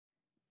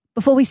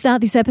Before we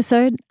start this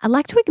episode, I'd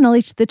like to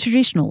acknowledge the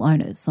traditional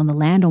owners on the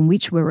land on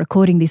which we're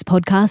recording this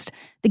podcast,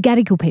 the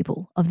Gadigal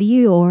people of the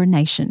Eora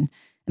Nation,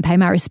 and pay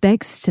my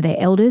respects to their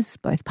elders,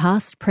 both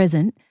past,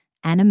 present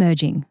and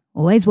emerging.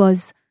 Always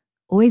was,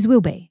 always will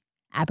be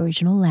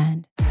Aboriginal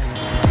land.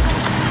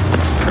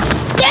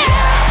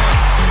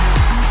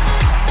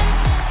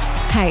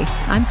 Hey,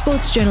 I'm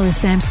sports journalist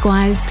Sam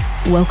Squires.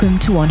 Welcome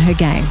to On Her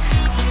Game.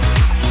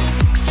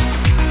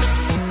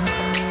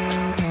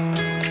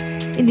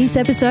 In this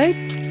episode,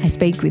 I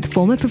speak with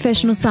former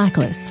professional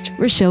cyclist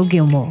Rochelle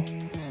Gilmore.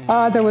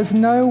 There was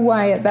no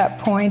way at that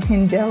point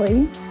in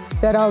Delhi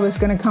that I was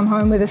going to come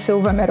home with a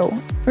silver medal.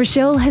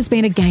 Rochelle has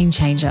been a game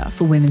changer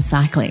for women's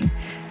cycling.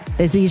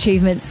 There's the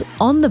achievements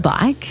on the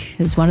bike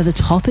as one of the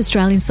top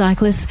Australian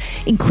cyclists,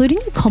 including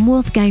a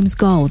Commonwealth Games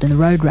gold in the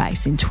road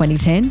race in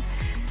 2010.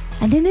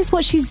 And then there's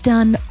what she's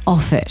done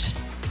off it.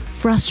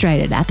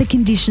 Frustrated at the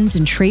conditions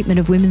and treatment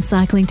of women's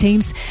cycling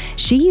teams,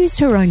 she used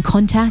her own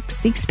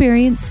contacts,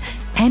 experience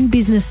and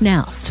business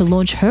nous to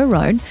launch her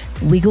own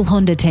Wiggle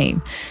Honda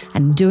team,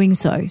 and doing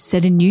so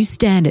set a new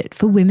standard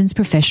for women's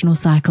professional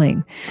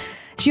cycling.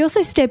 She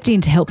also stepped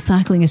in to help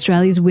Cycling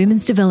Australia's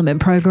Women's Development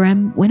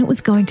Program when it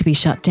was going to be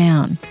shut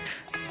down.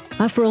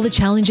 But for all the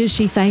challenges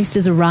she faced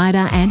as a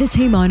rider and a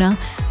team owner,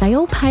 they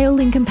all pale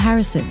in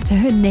comparison to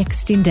her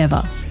next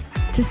endeavour,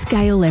 to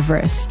scale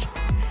Everest.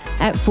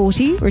 At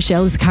 40,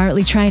 Rochelle is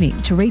currently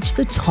training to reach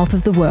the top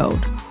of the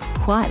world,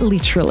 quite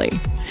literally.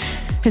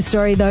 Her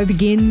story, though,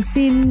 begins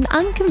in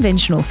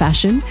unconventional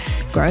fashion,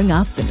 growing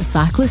up in a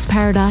cyclist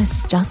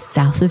paradise just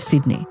south of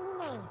Sydney.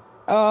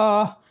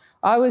 I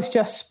was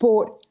just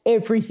sport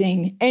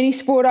everything. Any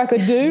sport I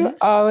could do,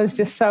 I was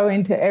just so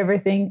into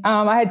everything.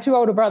 I had two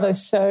older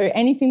brothers, so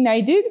anything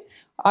they did,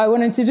 I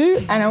wanted to do,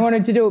 and I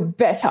wanted to do it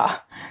better.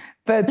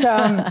 But,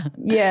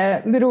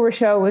 little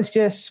Rochelle was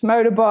just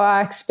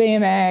motorbikes,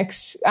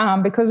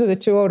 BMX, because of the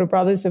two older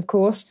brothers, of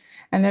course,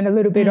 and then a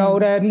little bit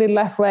older, little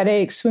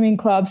athletics, swimming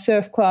club,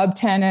 surf club,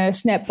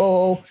 tennis,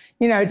 netball,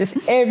 just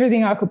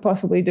everything I could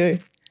possibly do.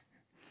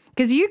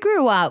 Because you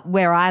grew up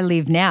where I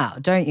live now,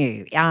 don't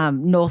you?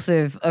 North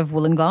of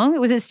Wollongong.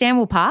 Was it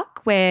Stanwell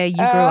Park where you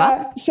grew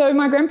up? So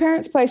my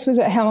grandparents' place was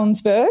at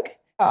Helensburgh.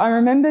 I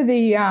remember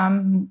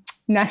the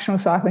national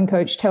cycling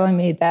coach telling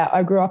me that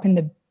I grew up in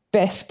the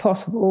best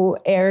possible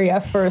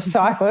area for a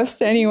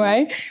cyclist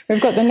anyway.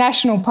 We've got the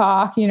national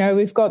park,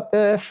 we've got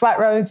the flat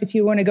roads if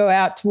you want to go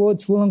out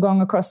towards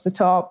Wollongong across the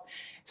top.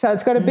 So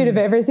it's got a bit of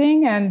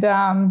everything. And,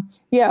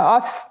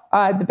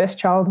 I had the best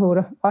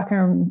childhood I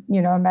can,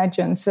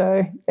 imagine.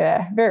 So,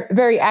 yeah, very,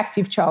 very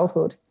active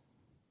childhood.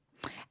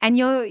 And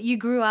you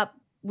grew up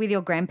with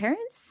your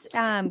grandparents.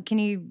 Can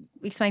you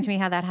explain to me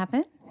how that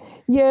happened?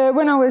 Yeah,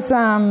 when I was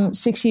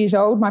 6 years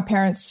old, my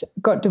parents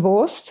got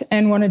divorced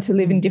and wanted to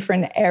live in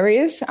different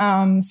areas.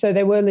 So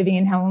they were living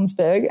in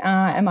Helensburgh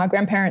and my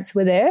grandparents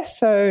were there.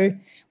 So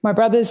my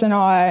brothers and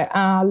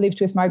I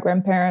lived with my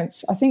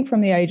grandparents, I think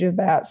from the age of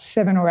about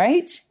 7 or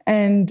 8.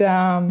 And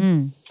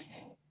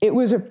it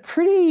was a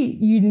pretty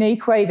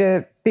unique way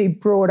to be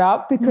brought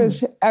up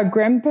because our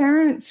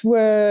grandparents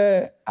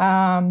were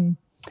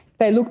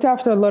they looked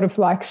after a lot of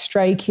like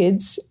stray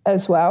kids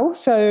as well.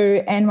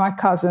 So, and my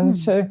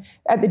cousins. So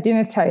at the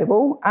dinner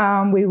table,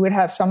 we would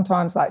have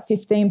sometimes like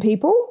 15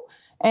 people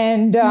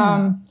and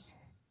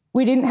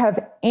we didn't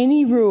have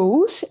any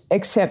rules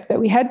except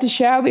that we had to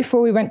shower before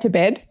we went to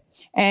bed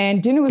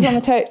and dinner was on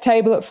the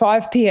table at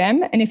 5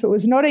 p.m. And if it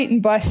was not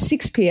eaten by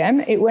 6 p.m.,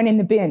 it went in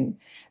the bin.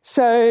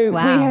 So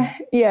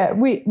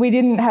we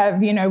didn't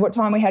have, what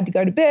time we had to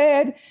go to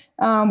bed,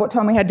 what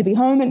time we had to be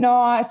home at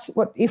night,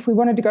 what if we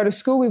wanted to go to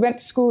school, we went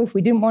to school. If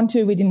we didn't want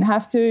to, we didn't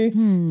have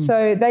to.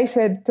 So they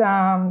said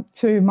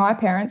to my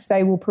parents,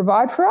 they will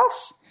provide for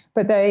us,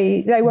 but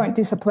they won't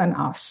discipline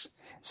us.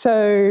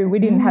 So we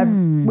didn't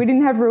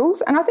have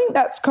rules. And I think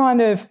that's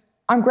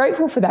I'm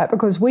grateful for that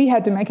because we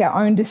had to make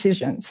our own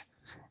decisions.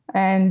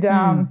 And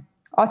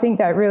I think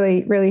that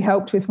really, really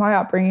helped with my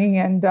upbringing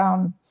and,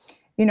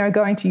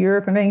 going to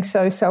Europe and being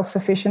so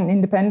self-sufficient and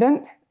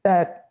independent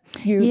that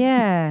you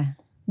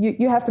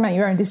have to make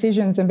your own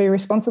decisions and be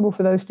responsible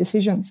for those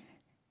decisions.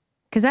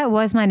 Because that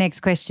was my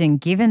next question.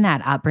 Given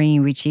that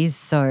upbringing, which is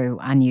so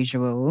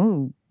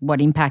unusual, what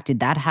impact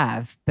did that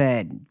have?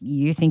 But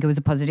you think it was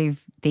a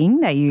positive thing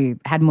that you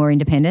had more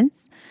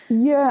independence?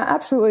 Yeah,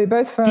 absolutely.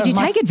 Both for Did you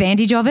take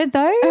advantage of it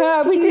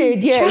though? We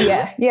did.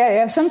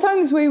 Yeah.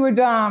 Sometimes we would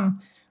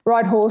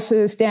ride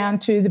horses down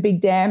to the big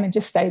dam and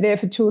just stay there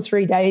for 2 or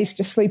 3 days,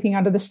 just sleeping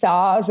under the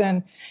stars.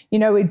 And,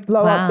 we'd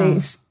blow up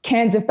these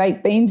cans of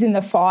baked beans in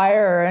the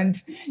fire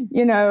and,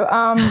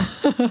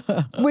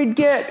 we'd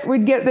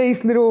get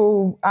these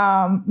little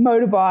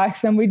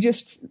motorbikes and we'd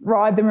just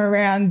ride them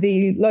around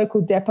the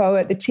local depot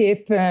at the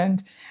tip.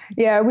 And,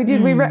 we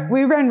did. We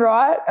ran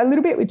riot a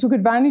little bit. We took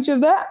advantage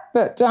of that.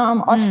 But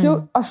I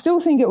still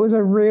think it was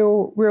a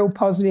real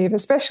positive,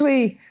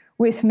 especially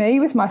with me,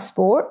 with my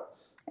sport.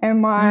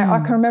 And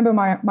I can remember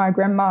my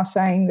grandma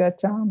saying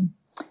that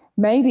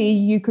maybe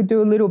you could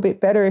do a little bit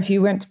better if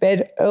you went to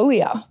bed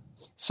earlier.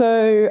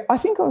 So I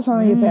think I was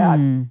only about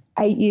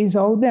 8 years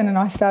old then, and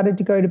I started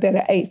to go to bed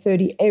at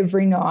 8:30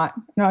 every night.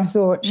 And I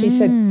thought, she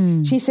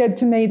said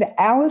to me, the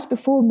hours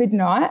before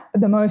midnight are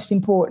the most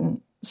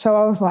important.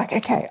 So I was like,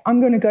 okay,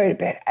 I'm going to go to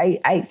bed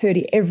at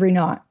 8:30 every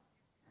night.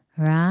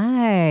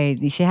 Right.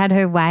 She had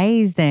her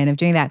ways then of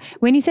doing that.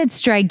 When you said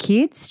stray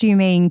kids, do you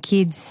mean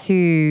kids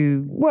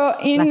who... Well,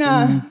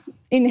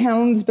 in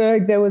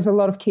Helensburgh, there was a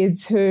lot of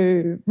kids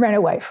who ran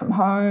away from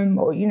home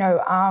or,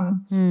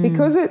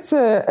 because it's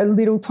a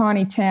little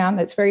tiny town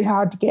that's very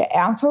hard to get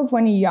out of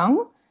when you're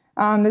young.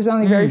 There's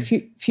only very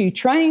few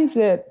trains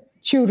that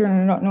children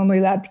are not normally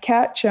allowed to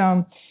catch.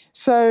 There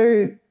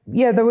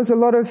was a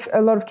lot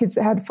of kids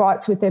that had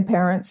fights with their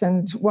parents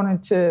and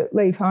wanted to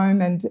leave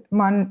home. And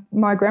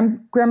my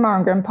grandma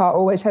and grandpa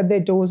always had their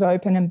doors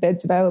open and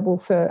beds available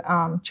for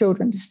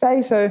children to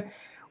stay. So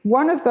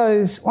one of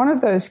those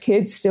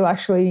kids still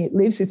actually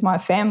lives with my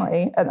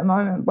family at the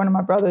moment, one of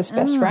my brother's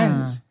best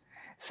friends.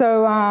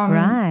 So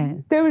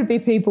there would be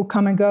people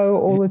come and go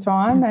all the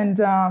time. And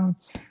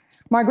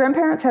my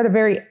grandparents had a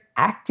very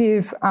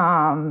active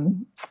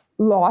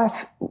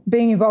life,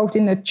 being involved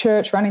in the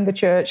church, running the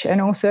church, and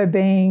also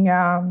being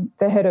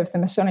the head of the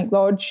Masonic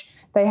Lodge.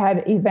 They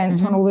had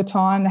events on all the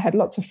time. They had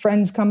lots of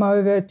friends come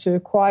over to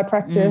choir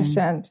practice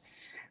and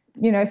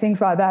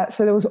things like that.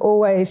 So there was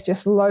always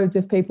just loads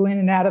of people in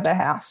and out of the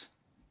house.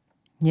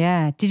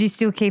 Yeah. Did you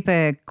still keep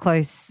a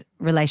close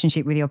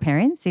relationship with your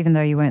parents even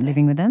though you weren't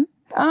living with them?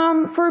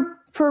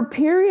 For a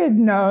period,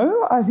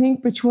 no. I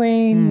think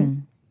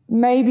between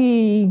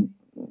maybe,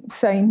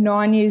 say,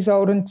 9 years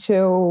old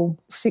until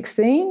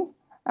 16.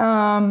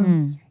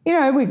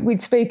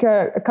 We'd speak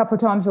a couple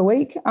of times a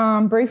week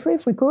briefly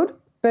if we could.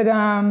 But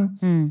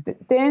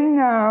then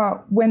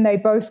when they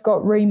both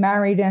got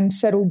remarried and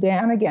settled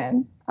down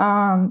again,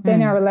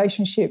 then our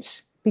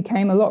relationships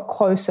became a lot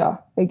closer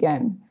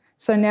again.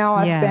 So now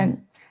I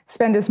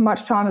spend as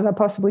much time as I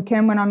possibly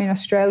can when I'm in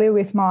Australia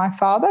with my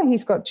father.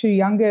 He's got 2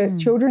 younger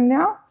children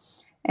now,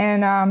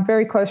 and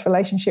very close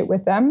relationship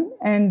with them.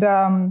 And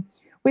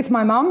with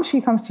my mum,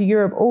 she comes to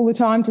Europe all the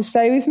time to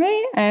stay with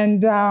me,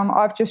 and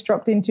I've just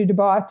dropped into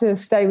Dubai to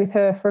stay with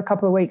her for a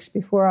couple of weeks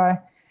before I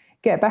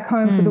get back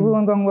home for the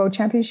Wollongong World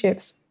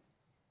Championships.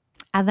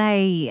 Are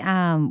they,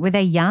 were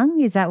they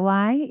young? Is that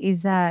why?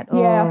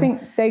 Yeah, I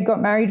think they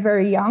got married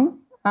very young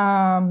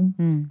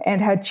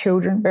and had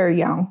children very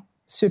young,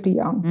 super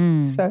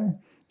young. So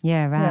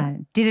yeah, right. Yeah.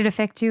 Did it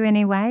affect you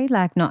anyway,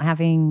 like not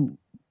having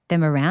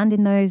them around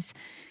in those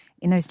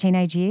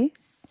teenage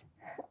years?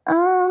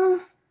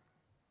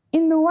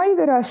 In the way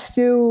that I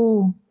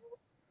still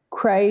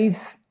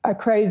crave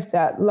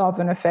that love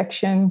and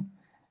affection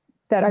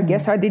that I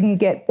guess I didn't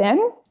get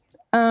then.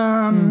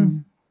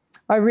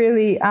 I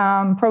really,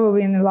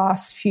 probably in the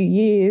last few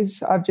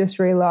years, I've just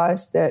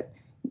realised that,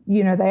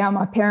 they are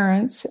my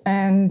parents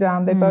and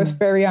they're both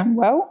very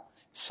unwell.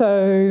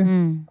 So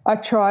I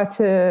try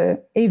to,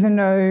 even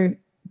though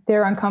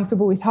they're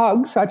uncomfortable with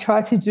hugs, I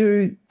try to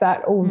do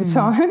that all the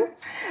time.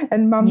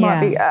 And Mum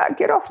might be,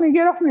 get off me.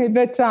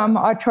 But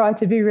I try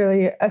to be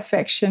really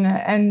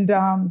affectionate and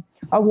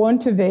I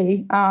want to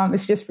be.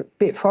 It's just a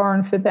bit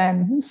foreign for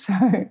them.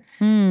 So,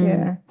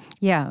 yeah.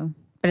 Yeah,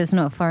 but it's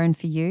not foreign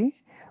for you?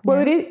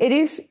 Well, it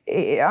is.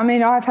 I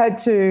mean, I've had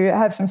to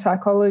have some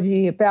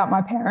psychology about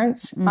my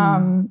parents,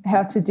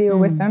 how to deal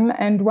with them.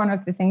 And one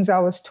of the things I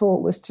was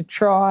taught was to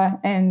try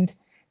and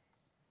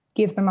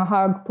give them a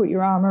hug, put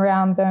your arm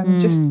around them,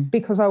 just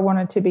because I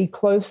wanted to be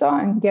closer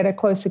and get a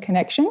closer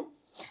connection.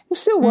 I'm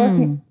still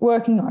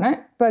working on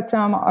it, but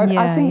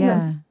I think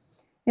that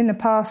in the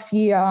past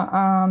year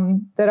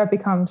that I've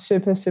become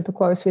super, super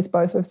close with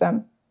both of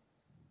them.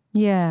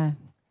 Yeah.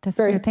 That's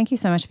good. Thank you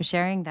so much for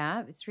sharing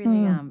that. It's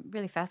really,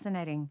 really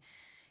fascinating.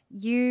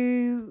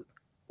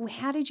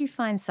 How did you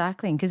find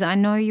cycling? Because I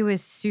know you were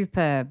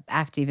super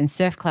active in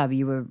surf club.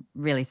 You were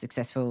really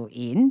successful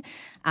in,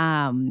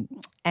 and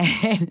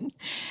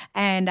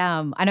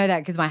I know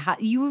that because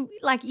you were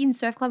like in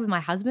surf club with my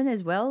husband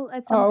as well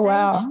at some stage.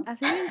 Wow. I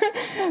think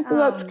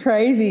that's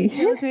crazy.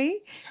 Tells me,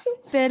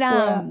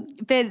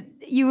 but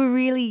you were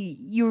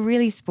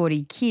really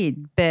sporty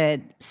kid.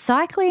 But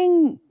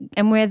cycling,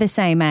 and we're the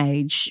same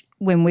age.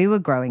 When we were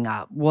growing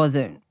up,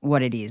 wasn't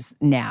what it is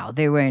now.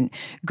 There weren't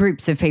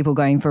groups of people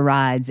going for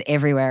rides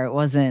everywhere. It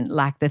wasn't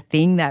like the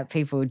thing that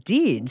people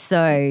did.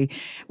 So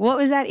what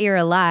was that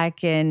era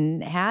like,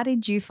 and how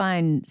did you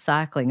find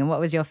cycling, and what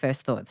was your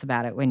first thoughts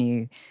about it when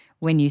you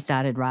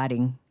started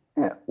riding?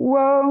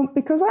 Well,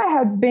 because I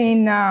had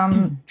been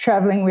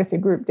travelling with a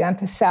group down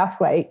to South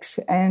Lakes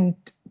and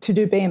to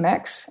do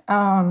BMX,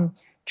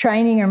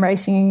 training and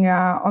racing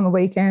on the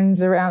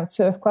weekends around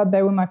surf club.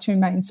 They were my 2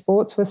 main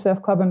sports, were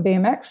surf club and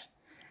BMX.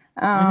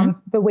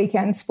 The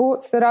weekend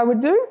sports that I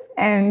would do,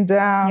 and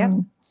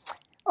I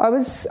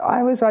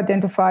was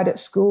identified at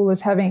school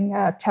as having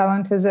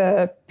talent as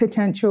a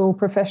potential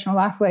professional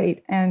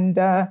athlete, and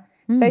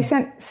they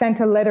sent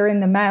a letter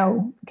in the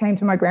mail, came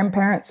to my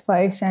grandparents'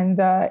 place, and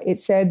it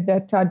said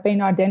that I'd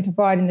been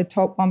identified in the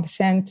top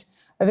 1%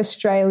 of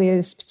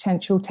Australia's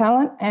potential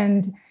talent,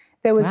 and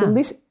there was a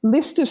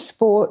list of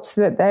sports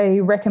that they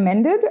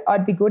recommended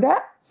I'd be good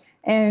at.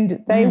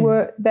 and they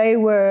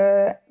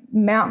were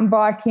mountain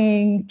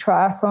biking,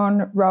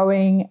 triathlon,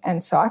 rowing,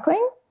 and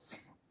cycling.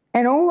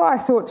 And all I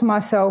thought to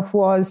myself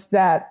was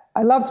that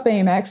I loved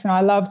BMX and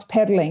I loved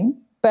pedaling,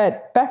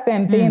 but back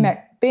then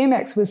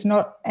BMX was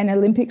not an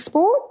Olympic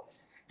sport.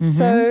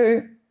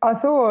 So I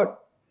thought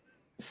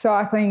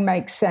cycling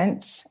makes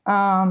sense.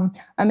 I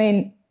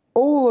mean,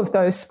 all of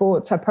those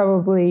sports I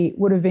probably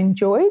would have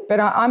enjoyed, but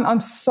I'm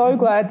so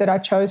glad that I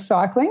chose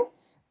cycling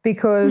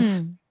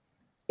because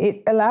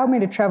it allowed me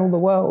to travel the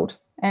world.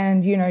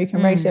 And, you know, you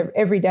can race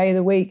every day of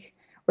the week,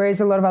 whereas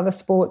a lot of other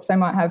sports, they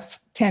might have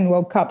 10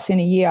 World Cups in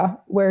a year,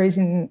 whereas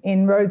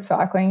in road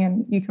cycling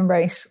and you can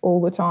race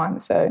all the time.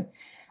 So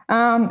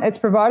it's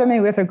provided me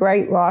with a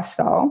great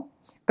lifestyle.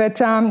 But,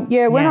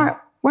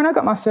 when I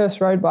got my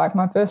first road bike,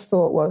 my first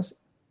thought was,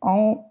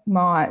 oh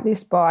my,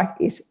 this bike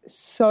is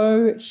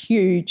so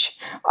huge.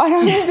 I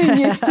don't even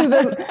used to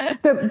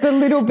the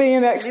little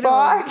BMX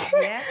bike.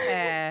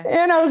 Yeah.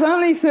 And I was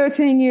only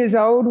 13 years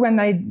old when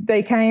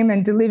they came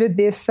and delivered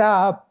this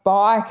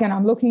bike, and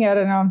I'm looking at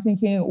it and I'm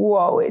thinking,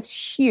 whoa,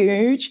 it's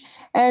huge.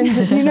 And,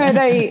 you know,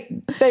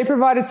 they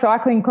provided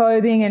cycling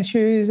clothing and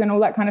shoes and all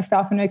that kind of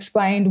stuff, and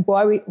explained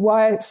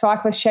why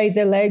cyclists shave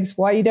their legs,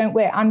 why you don't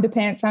wear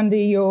underpants under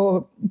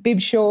your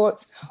bib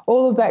shorts,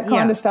 all of that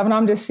kind of stuff. And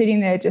I'm just sitting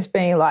there just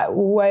being like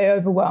way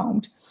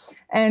overwhelmed.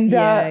 And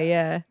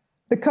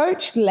the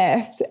coach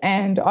left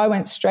and I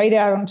went straight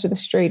out onto the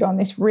street on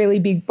this really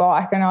big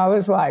bike, and I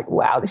was like,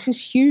 wow, this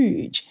is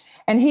huge.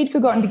 And he'd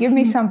forgotten to give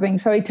me something,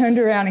 so he turned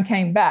around and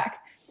came back.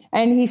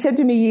 And he said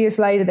to me years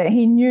later that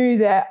he knew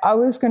that I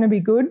was going to be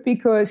good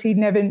because he'd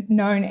never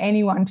known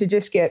anyone to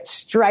just get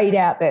straight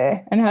out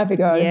there and have a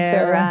go. Yeah,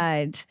 so,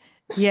 right.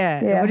 Yeah,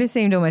 it would have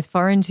seemed almost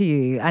foreign to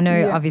you. I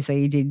know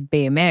obviously you did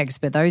BMX,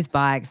 but those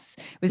bikes,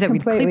 was it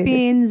with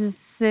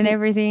clip-ins and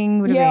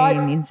everything? Would have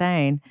been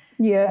insane.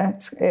 Yeah,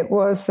 it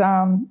was.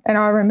 And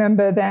I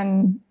remember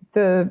then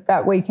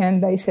that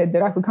weekend they said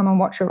that I could come and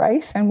watch a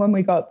race. And when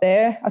we got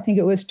there, I think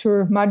it was Tour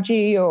of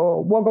Mudgee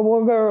or Wagga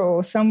Wagga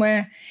or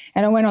somewhere,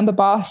 and I went on the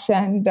bus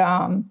and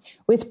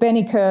with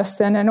Benny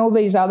Kirsten and all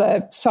these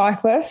other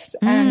cyclists.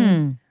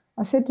 And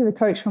I said to the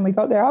coach when we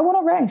got there, I want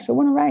to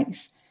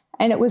race.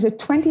 And it was a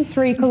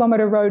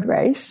 23-kilometre road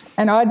race,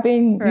 and I'd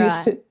been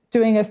used to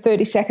doing a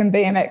 30-second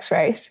BMX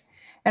race.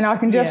 And I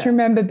can just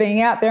remember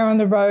being out there on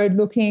the road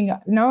looking,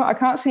 no, I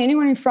can't see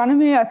anyone in front of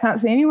me. I can't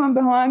see anyone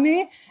behind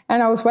me.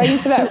 And I was waiting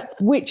for that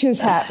witch's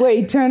hat where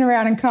you turn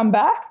around and come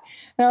back.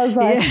 And I was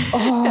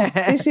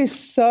like, this is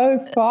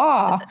so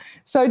far,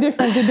 so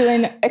different to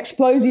doing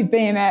explosive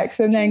BMX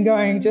and then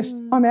going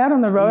I'm out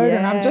on the road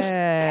and I'm just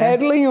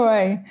pedaling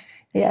away.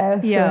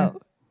 Yeah. So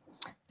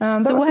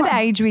what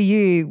age were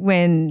you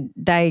when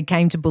they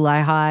came to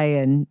Bulli High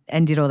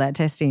and did all that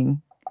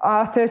testing?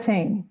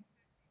 13.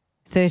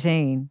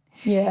 13.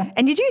 Yeah.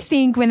 And did you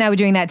think when they were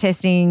doing that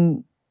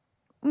testing,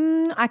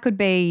 I could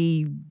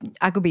be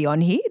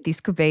on here, this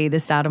could be the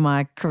start of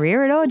my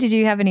career at all? Did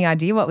you have any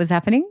idea what was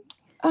happening?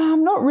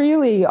 Not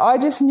really. I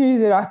just knew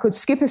that I could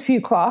skip a few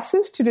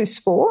classes to do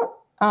sport.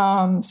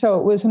 So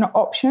it was an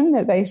option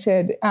that they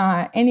said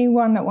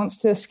anyone that wants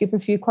to skip a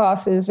few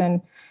classes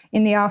and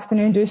in the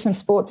afternoon do some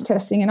sports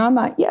testing. And I'm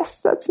like, yes,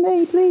 that's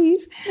me,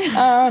 please.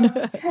 And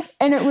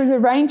it was a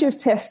range of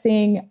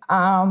testing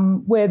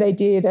where they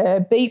did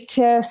a beep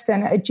test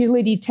and an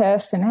agility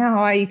test and how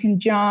high you can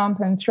jump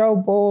and throw a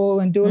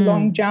ball and do a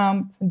long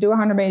jump and do a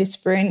 100-metre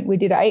sprint. We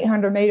did an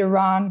 800-metre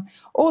run,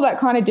 all that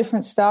kind of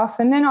different stuff.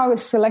 And then I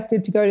was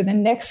selected to go to the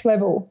next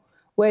level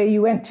where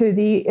you went to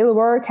the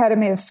Illawarra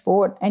Academy of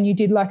Sport and you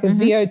did like a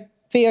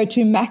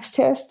VO2 max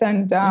test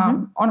and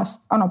on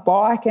a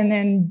bike, and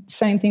then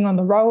same thing on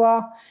the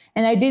rower.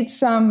 And they did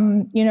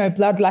some,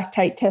 blood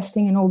lactate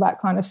testing and all that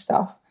kind of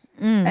stuff.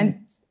 And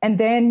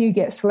then you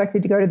get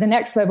selected to go to the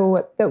next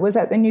level that was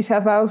at the New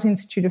South Wales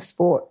Institute of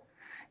Sport.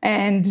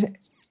 And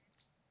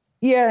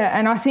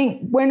and I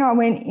think when I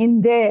went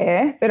in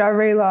there that I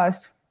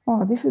realised,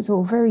 oh, this is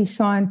all very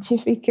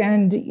scientific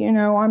and,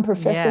 I'm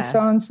Professor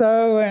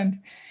so-and-so and,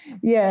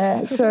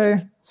 so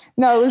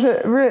no, it was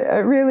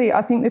a really,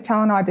 I think the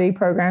Talent ID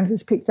programs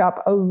has picked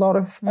up a lot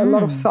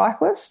of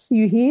cyclists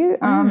you hear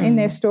in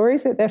their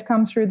stories that they've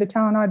come through the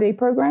Talent ID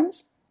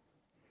programs.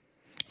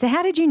 So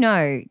how did you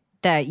know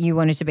that you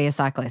wanted to be a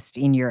cyclist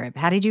in Europe?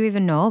 How did you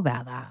even know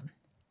about that?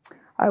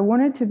 I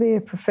wanted to be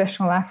a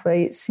professional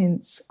athlete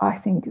since I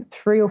think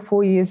 3 or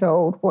 4 years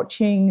old,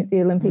 watching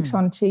the Olympics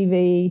on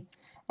TV,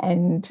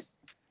 and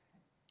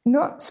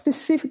not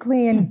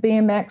specifically in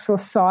BMX or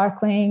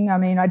cycling. I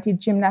mean, I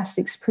did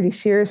gymnastics pretty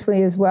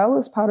seriously as well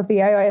as part of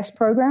the AIS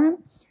program,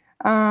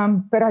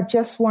 but I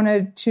just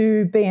wanted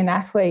to be an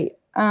athlete.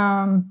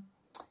 I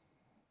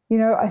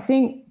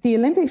think the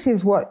Olympics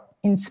is what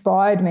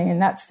inspired me,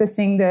 and that's the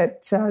thing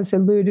that has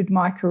eluded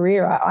my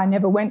career. I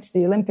never went to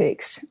the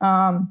Olympics,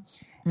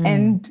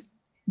 and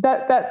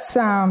that's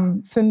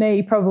for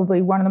me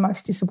probably one of the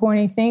most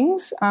disappointing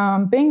things.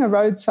 Being a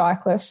road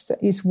cyclist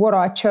is what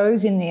I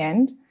chose in the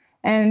end,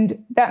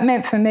 and that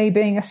meant for me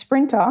being a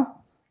sprinter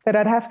that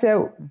I'd have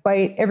to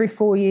wait every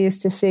 4 years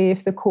to see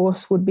if the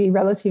course would be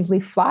relatively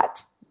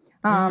flat.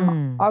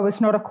 I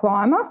was not a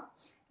climber,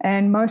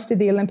 and most of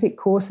the Olympic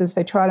courses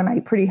they try to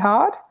make pretty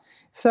hard.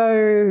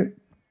 So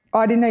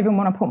I didn't even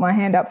want to put my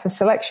hand up for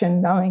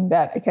selection, knowing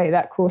that, okay,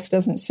 that course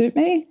doesn't suit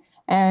me.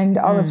 And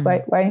I was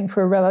waiting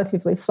for a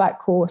relatively flat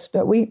course,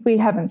 but we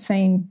haven't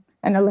seen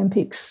an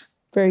Olympics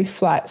very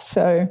flat.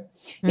 So,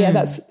 yeah,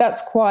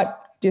 that's quite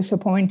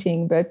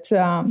disappointing. But,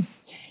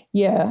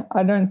 yeah,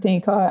 I don't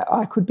think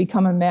I could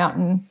become a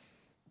mountain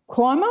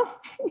climber.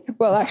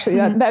 Well, actually,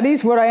 that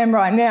is what I am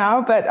right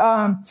now. But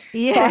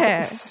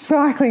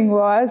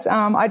cycling-wise,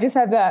 I just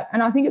have that,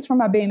 and I think it's from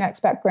my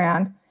BMX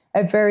background,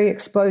 a very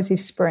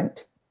explosive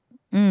sprint.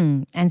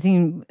 And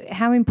so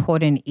how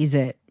important is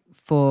it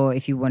for,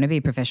 if you want to be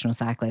a professional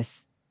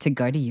cyclist, to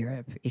go to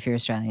Europe if you're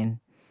Australian?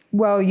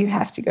 Well, you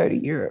have to go to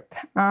Europe.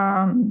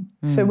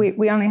 So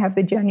we only have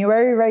the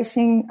January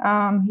racing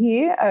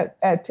here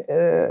at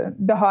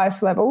the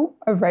highest level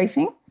of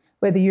racing,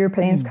 where the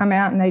Europeans come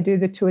out and they do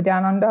the Tour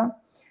Down Under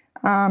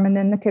and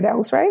then the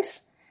Cadels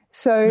race.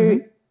 So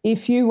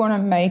if you want to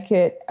make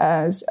it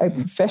as a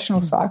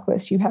professional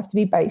cyclist, you have to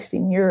be based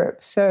in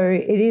Europe. So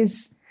it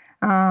is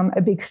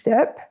a big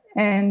step.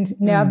 And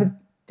now the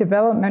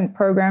development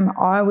program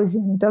I was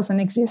in doesn't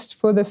exist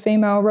for the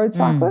female road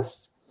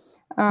cyclists,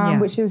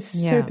 which is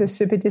super,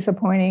 super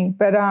disappointing.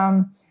 But,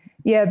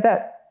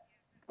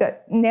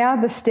 that now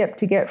the step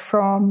to get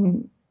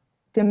from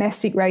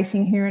domestic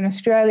racing here in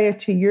Australia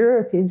to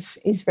Europe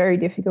is very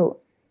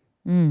difficult.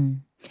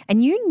 And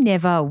you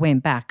never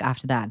went back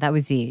after that. That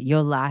was it.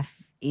 Your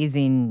life is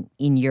in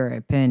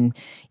Europe, and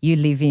you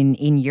live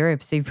in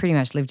Europe. So you pretty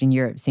much lived in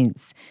Europe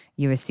since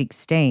you were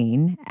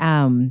 16.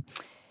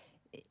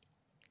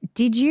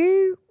 Did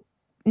you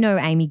know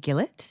Amy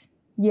Gillett?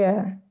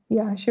 Yeah,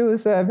 she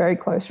was a very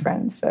close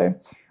friend. So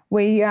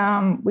we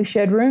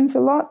shared rooms a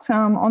lot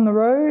on the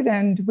road,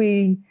 and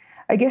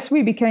I guess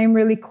we became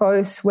really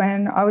close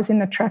when I was in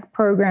the track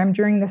program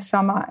during the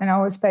summer, and I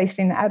was based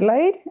in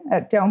Adelaide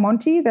at Del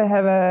Monte. They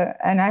have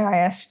an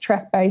AIS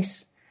track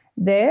base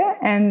there,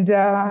 and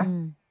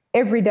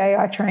every day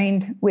I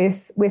trained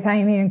with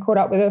Amy and caught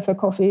up with her for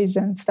coffees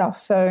and stuff.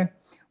 So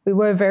we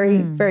were very,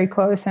 very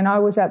close, and I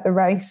was at the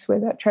race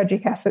where that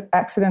tragic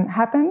accident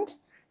happened.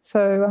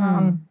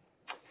 So,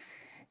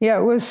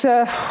 it was,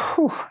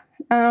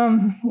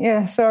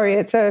 sorry.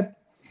 It's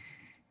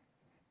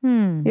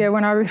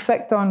when I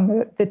reflect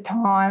on the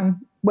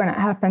time when it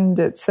happened,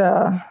 it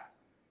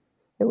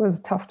was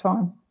a tough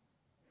time.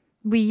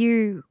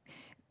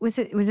 Was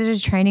it a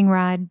training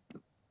ride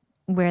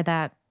where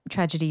that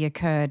tragedy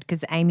occurred?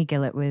 Because Amy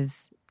Gillett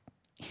was,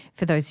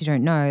 for those who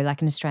don't know,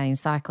 like an Australian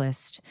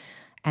cyclist.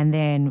 And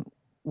then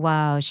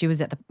while she was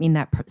in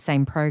that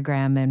same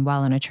program, and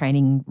while on a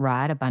training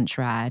ride, a bunch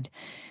ride,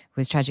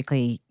 was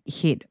tragically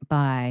hit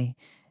by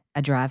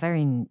a driver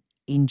in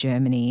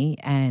Germany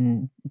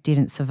and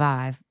didn't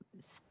survive.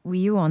 Were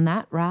you on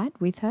that ride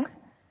with her?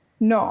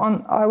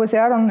 I was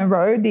out on the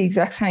road, the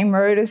exact same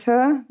road as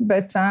her,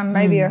 but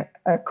maybe a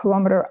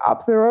kilometre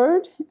up the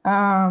road.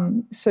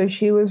 So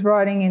she was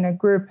riding in a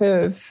group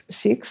of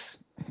 6.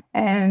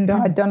 And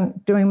I'd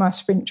doing my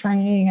sprint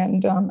training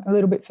and a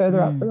little bit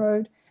further up the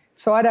road.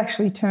 So I'd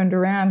actually turned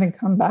around and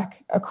come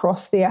back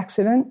across the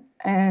accident,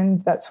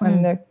 and that's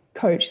when the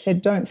coach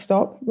said, "Don't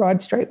stop,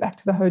 ride straight back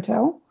to the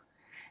hotel."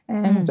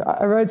 And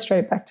I rode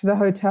straight back to the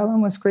hotel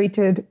and was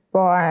greeted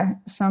by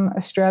some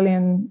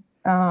Australian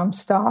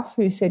staff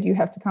who said, "You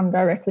have to come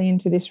directly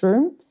into this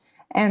room."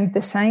 And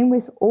the same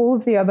with all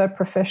of the other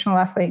professional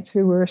athletes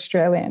who were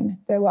Australian.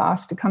 They were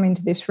asked to come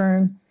into this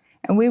room.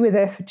 And we were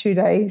there for 2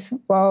 days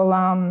while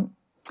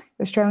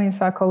Australian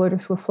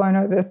psychologists were flown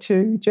over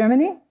to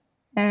Germany,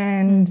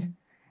 and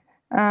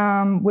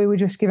we were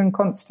just given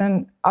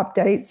constant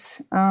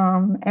updates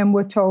and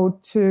were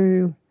told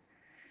to,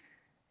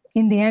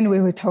 in the end,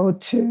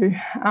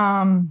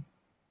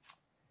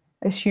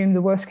 assume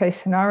the worst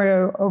case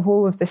scenario of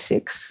all of the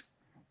 6.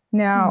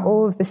 Now,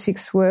 all of the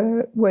 6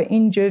 were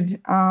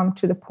injured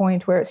to the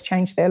point where it's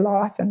changed their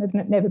life, and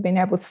they've never been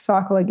able to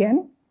cycle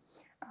again.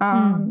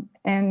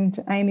 And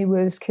Amy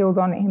was killed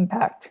on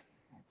impact.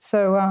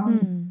 So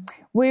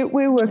we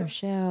were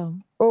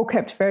all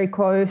kept very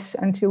close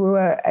until we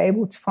were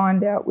able to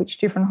find out which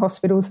different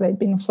hospitals they'd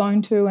been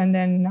flown to, and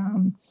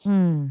then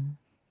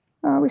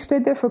we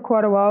stayed there for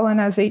quite a while,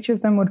 and as each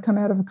of them would come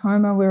out of a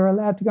coma, we were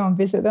allowed to go and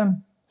visit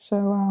them.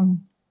 So,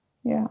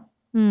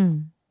 it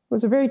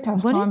was a very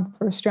tough time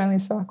for Australian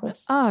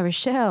cyclists. Oh,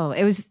 Rochelle,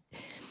 it was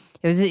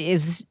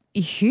a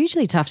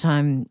hugely tough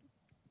time.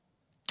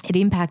 It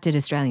impacted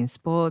Australian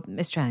sport,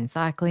 Australian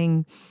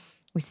cycling.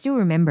 We still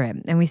remember it,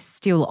 and we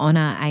still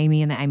honour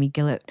Amy, and the Amy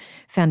Gillett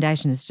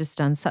Foundation has just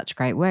done such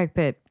great work.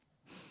 But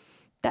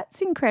that's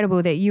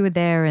incredible that you were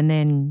there, and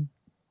then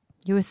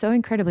you were so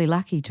incredibly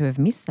lucky to have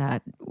missed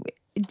that.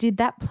 Did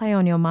that play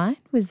on your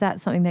mind? Was that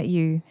something that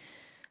you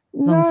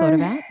long thought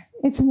about?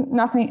 It's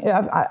nothing.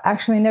 I've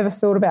actually never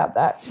thought about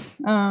that.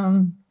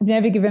 I've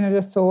never given it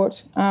a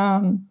thought.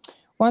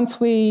 Once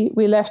we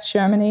left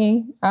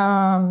Germany,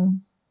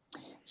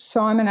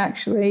 Simon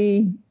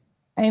actually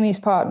Amy's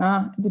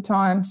partner at the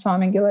time,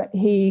 Simon Gillett,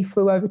 he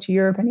flew over to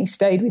Europe and he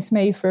stayed with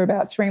me for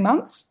about 3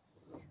 months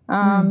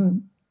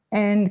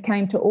and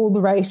came to all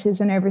the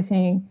races and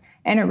everything.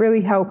 And it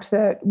really helped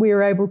that we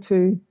were able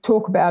to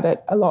talk about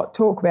it a lot,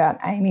 talk about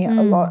Amy a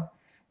lot.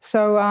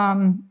 So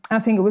I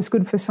think it was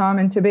good for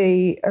Simon to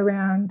be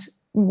around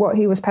what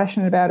he was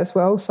passionate about as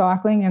well,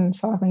 cycling and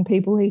cycling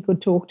people he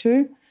could talk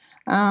to.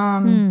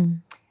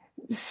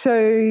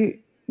 So,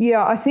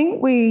 yeah, I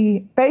think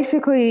we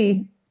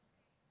basically,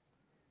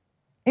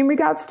 in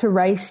regards to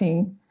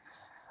racing,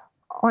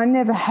 I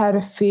never had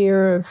a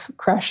fear of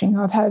crashing.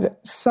 I've had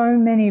so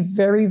many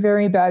very,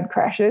 very bad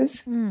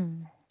crashes.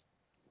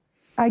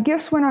 I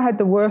guess when I had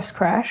the worst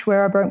crash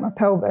where I broke my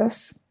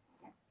pelvis,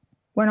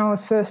 when I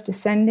was first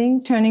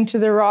descending, turning to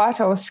the right,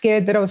 I was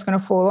scared that I was going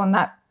to fall on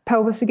that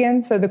pelvis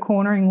again, so the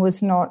cornering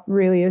was not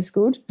really as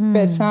good.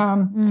 But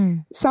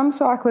some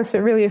cyclists, it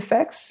really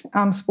affects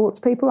sports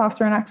people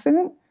after an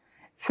accident.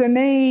 For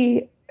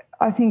me,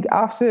 I think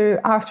after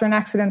an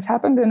accident's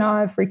happened and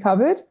I've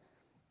recovered,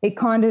 it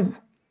kind of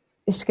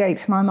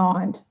escapes my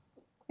mind.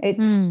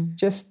 It's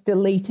just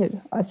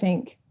deleted, I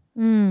think.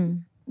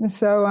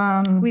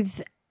 So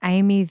with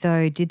Amy,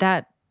 though,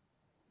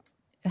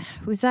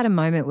 was that a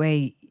moment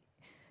where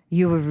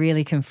you were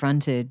really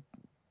confronted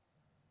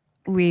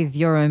with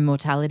your own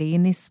mortality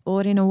in this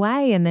sport in a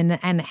way,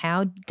 and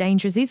how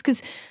dangerous it is?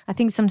 Because I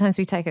think sometimes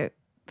we take it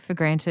for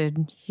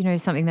granted,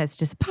 something that's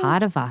just a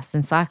part of us,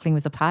 and cycling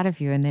was a part of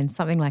you, and then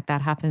something like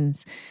that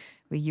happens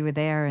where you were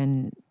there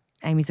and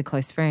Amy's a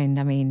close friend.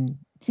 I mean,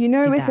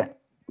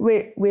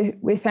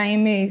 with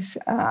Amy's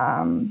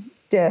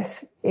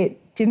death,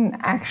 it didn't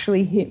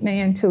actually hit me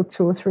until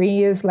 2 or 3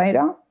 years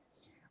later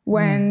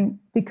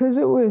because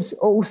it was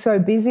all so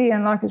busy,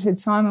 and like I said,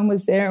 Simon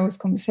was there, it was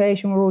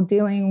conversation, we're all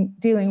dealing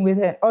with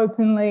it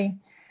openly.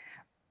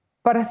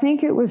 But I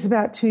think it was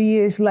about 2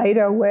 years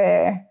later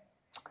where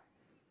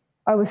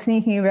I was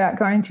thinking about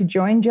going to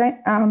join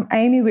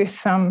Amy with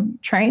some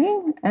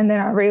training, and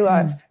then I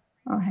realised,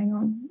 oh, hang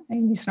on,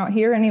 Amy's not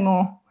here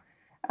anymore.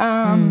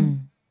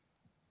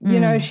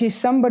 She's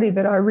somebody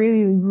that I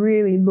really,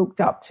 really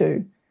looked up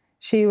to.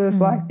 She was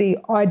like the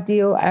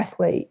ideal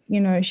athlete.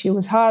 She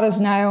was hard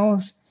as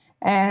nails,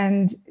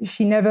 and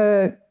she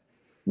never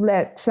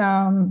let,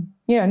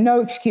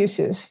 no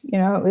excuses.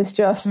 It was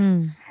just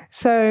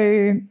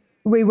so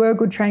we were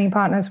good training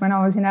partners when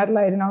I was in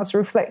Adelaide, and I was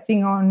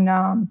reflecting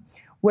on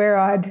where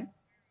I'd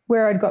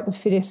got the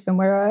fittest and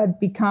where I'd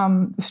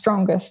become the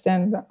strongest,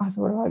 and I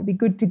thought I'd be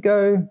good to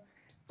go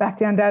back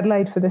down to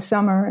Adelaide for the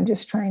summer and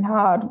just train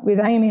hard with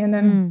Amy. And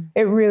then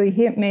it really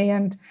hit me,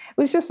 and it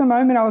was just a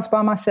moment I was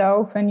by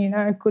myself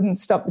and, couldn't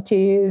stop the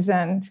tears.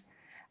 And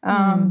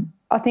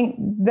I think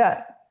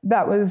that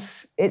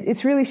was it.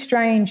 It's really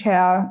strange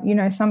how,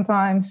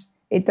 sometimes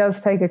it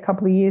does take a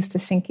couple of years to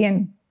sink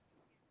in.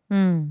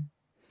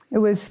 It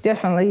was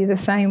definitely the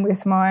same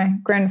with my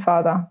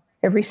grandfather.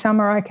 Every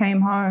summer I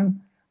came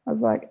home, I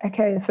was like,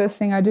 okay, the first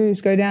thing I do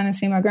is go down and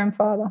see my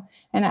grandfather.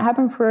 And it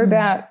happened for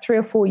about 3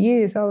 or 4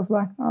 years. I was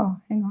like, oh,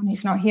 hang on,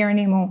 he's not here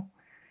anymore.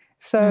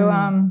 So,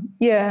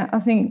 I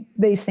think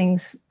these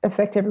things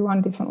affect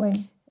everyone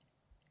differently.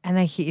 And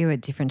they hit you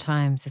at different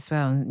times as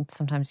well. And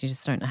sometimes you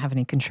just don't have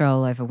any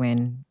control over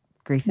when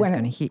grief is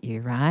going to hit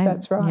you, right?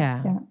 That's right,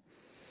 yeah.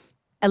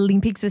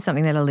 Olympics was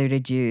something that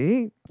eluded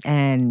you,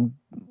 and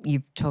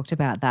you've talked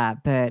about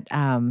that, but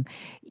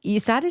you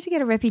started to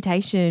get a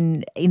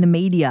reputation in the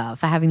media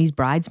for having this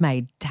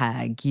bridesmaid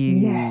tag.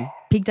 You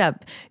picked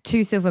up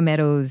 2 silver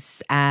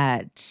medals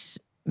at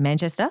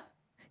Manchester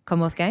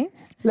Commonwealth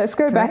Games. Let's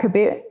go back a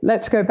bit.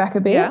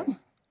 Yeah.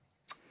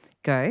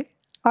 Go.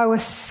 I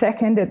was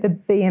second at the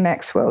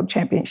BMX World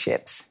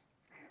Championships.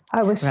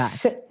 I was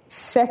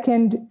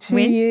second 2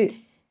 years,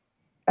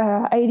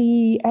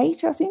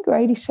 88, I think, or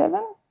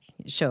 87.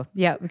 Sure.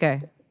 Yeah, go.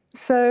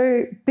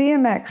 So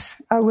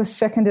BMX, I was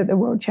second at the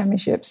World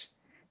Championships.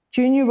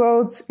 Junior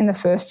Worlds in the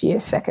first year,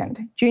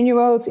 second. Junior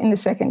Worlds in the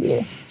second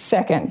year,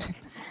 second.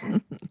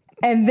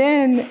 And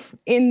then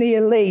in the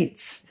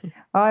elites,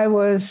 I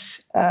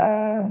was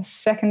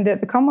second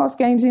at the Commonwealth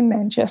Games in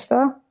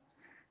Manchester.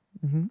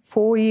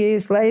 4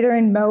 years later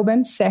in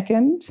Melbourne,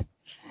 second.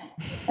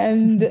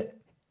 And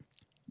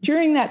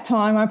during that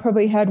time, I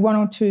probably had 1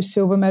 or 2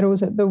 silver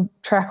medals at the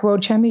Track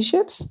World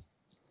Championships.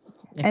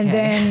 Okay. And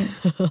then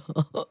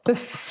the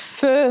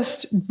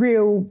first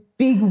real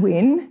big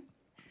win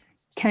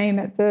came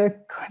at the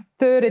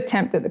 3rd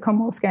attempt at the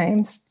Commonwealth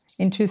Games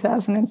in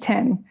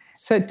 2010.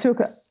 So it took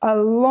a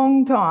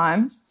long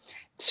time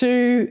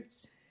to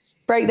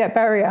break that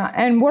barrier.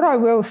 And what I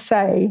will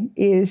say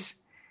is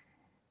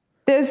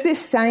there's this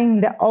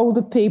saying that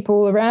older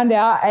people around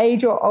our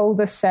age or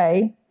older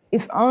say,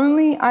 if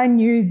only I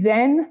knew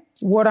then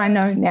what I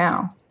know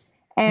now.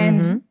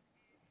 And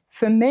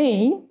for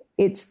me,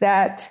 it's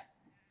that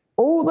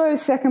all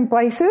those second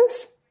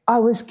places, I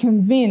was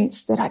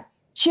convinced that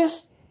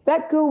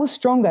that girl was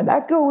stronger,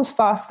 that girl was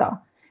faster.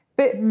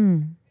 But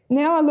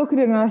now I look at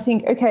it and I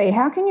think, okay,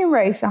 how can you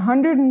race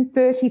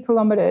 130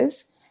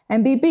 kilometres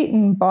and be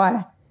beaten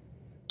by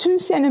 2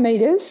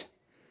 centimetres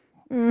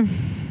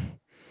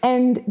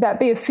and that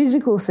be a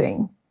physical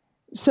thing.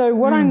 So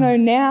what I know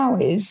now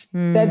is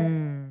that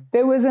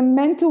there was a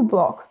mental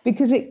block,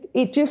 because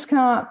it just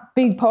can't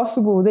be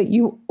possible that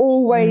you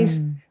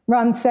always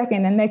run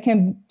second and there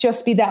can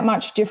just be that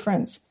much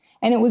difference.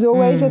 And it was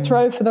always a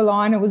throw for the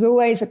line. It was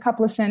always a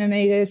couple of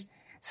centimetres.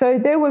 So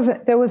there was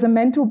a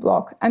mental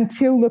block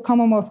until the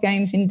Commonwealth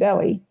Games in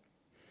Delhi.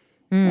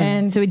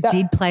 And so it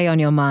did play on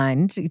your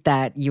mind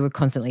that you were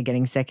constantly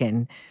getting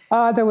second.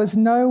 There was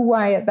no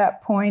way at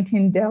that point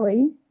in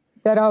Delhi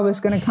that I was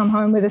going to come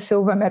home with a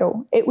silver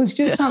medal. It was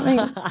just something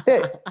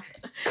that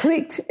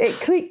clicked.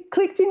 It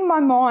clicked in my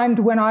mind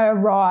when I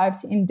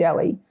arrived in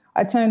Delhi.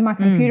 I turned my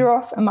computer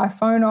off and my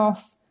phone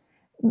off,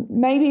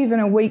 maybe even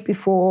a week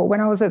before when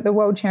I was at the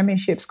World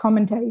Championships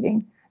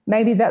commentating.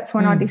 Maybe that's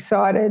when I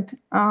decided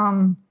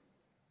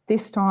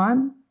this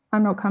time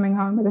I'm not coming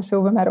home with a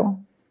silver medal.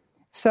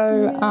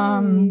 So,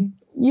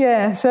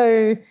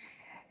 so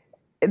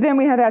then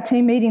we had our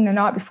team meeting the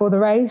night before the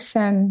race,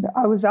 and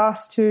I was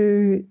asked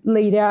to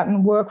lead out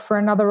and work for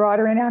another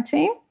rider in our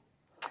team.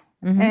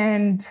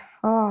 And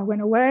I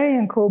went away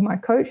and called my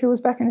coach who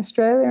was back in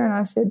Australia, and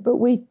I said, but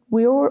we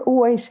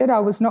always said I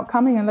was not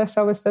coming unless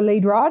I was the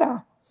lead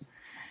rider.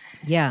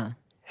 Yeah.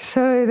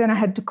 So then I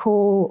had to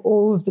call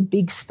all of the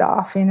big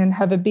staff in and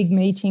have a big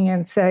meeting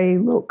and say,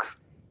 look,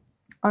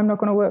 I'm not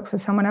going to work for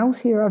someone else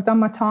here. I've done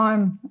my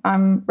time.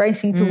 I'm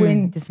racing to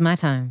win. This is my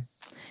time.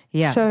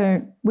 Yeah.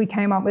 So we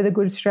came up with a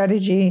good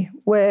strategy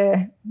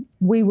where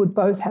we would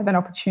both have an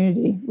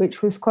opportunity,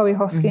 which was Chloe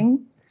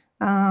Hosking.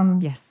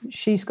 Yes.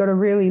 She's got a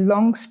really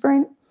long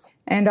sprint,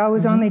 and I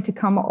was only to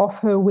come off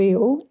her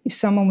wheel if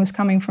someone was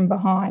coming from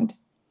behind.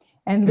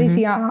 And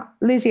Lizzie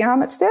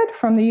Armitstead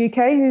from the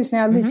UK, who's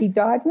now Lizzie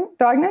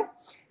Deignan,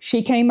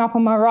 she came up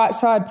on my right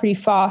side pretty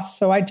fast,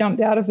 so I jumped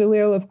out of the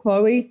wheel of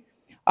Chloe.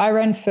 I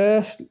ran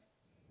first,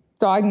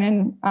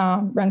 Deignan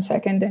ran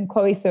second, and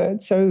Chloe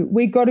third. So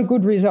we got a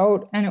good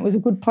result, and it was a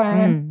good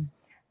plan,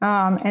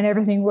 and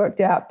everything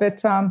worked out.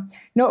 But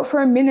not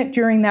for a minute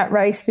during that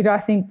race did I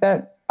think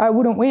that I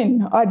wouldn't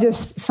win.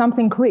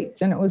 Something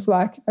clicked, and it was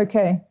like,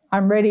 okay,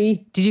 I'm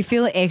ready. Did you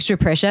feel extra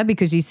pressure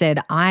because you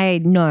said,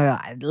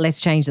 let's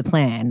change the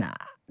plan.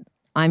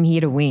 I'm here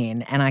to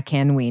win and I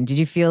can win. Did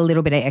you feel a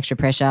little bit of extra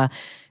pressure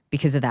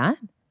because of that?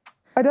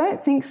 I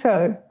don't think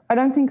so. I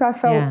don't think I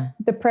felt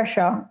the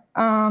pressure.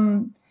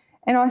 And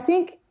I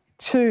think,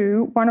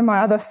 too, one of my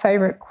other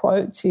favourite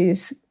quotes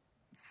is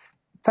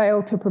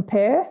fail to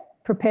prepare,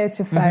 prepare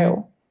to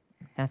fail.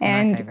 That's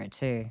my favourite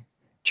too.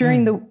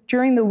 During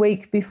the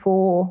week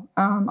before,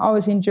 I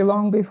was in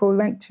Geelong before we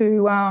went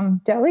to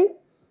Delhi,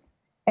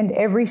 and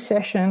every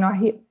session I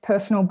hit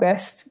personal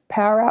best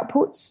power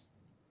outputs.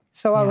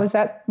 So I was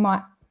at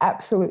my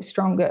absolute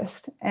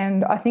strongest.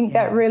 And I think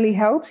that really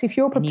helps. If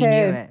you're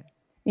prepared,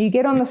 you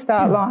get on the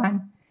start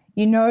line,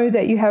 you know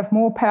that you have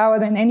more power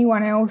than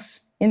anyone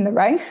else in the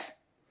race,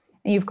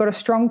 and you've got a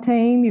strong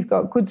team, you've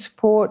got good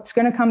support. It's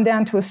going to come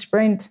down to a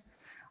sprint.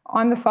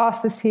 I'm the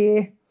fastest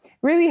here.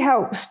 Really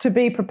helps to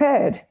be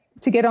prepared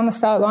to get on the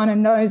start line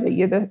and know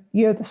that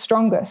you're the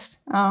strongest.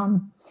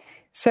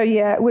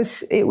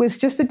 It was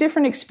just a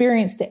different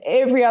experience to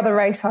every other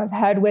race I've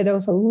had, where there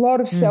was a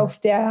lot of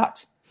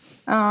self-doubt.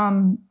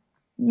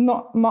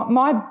 Not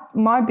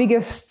my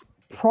biggest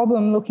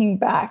problem looking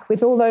back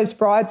with all those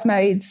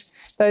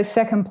bridesmaids, those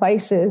second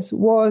places,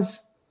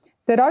 was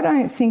that I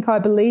don't think I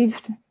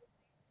believed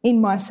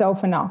in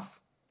myself enough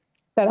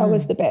that I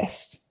was the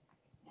best.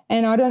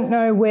 And I don't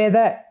know where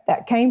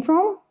that came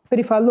from, but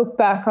if I look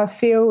back, I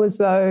feel as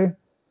though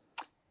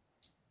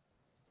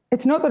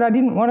it's not that I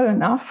didn't want it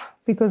enough,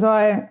 because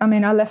I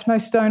left no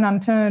stone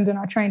unturned and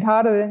I trained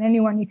harder than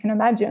anyone you can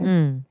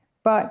imagine.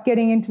 But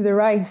getting into the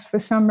race, for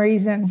some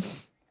reason,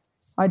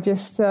 I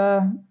just,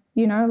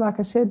 like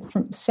I said,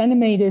 from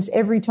centimetres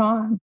every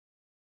time.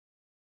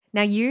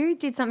 Now, you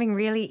did something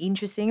really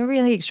interesting and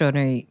really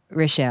extraordinary,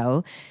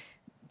 Rochelle.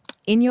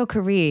 In your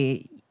career,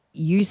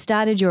 you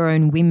started your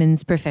own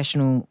women's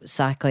professional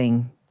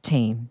cycling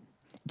team.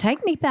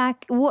 Take me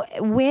back.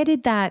 Where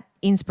did that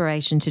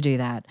inspiration to do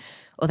that,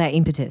 or that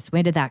impetus,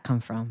 where did that come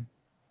from?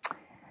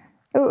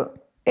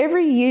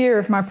 Every year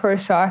of my pro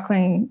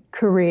cycling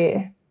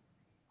career,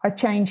 I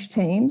changed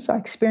teams. I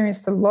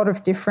experienced a lot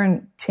of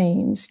different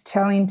teams,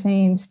 Italian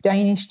teams,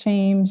 Danish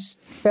teams,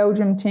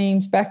 Belgium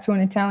teams, back to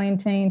an Italian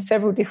team,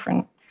 several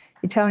different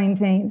Italian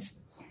teams.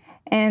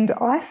 And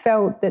I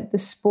felt that the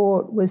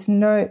sport was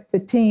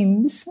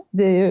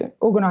the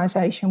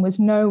organisation was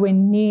nowhere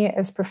near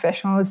as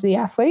professional as the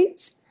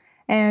athletes.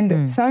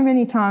 And so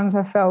many times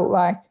I felt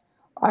like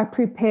I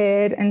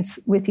prepared, and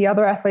with the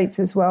other athletes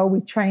as well,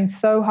 we trained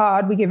so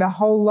hard, we give our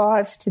whole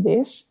lives to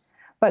this,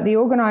 but the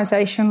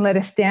organisation let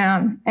us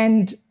down.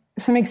 And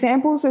some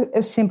examples are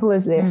as simple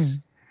as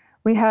this.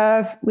 We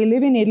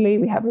live in Italy,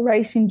 we have a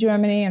race in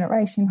Germany and a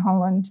race in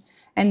Holland,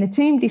 and the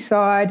team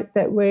decide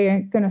that we're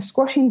going to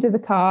squash into the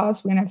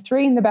cars, we're going to have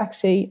 3 in the back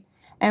seat,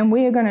 and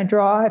we are going to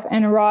drive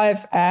and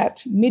arrive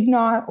at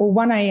midnight or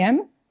 1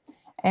 a.m.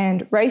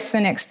 and race the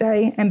next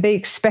day and be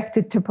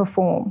expected to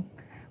perform.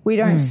 We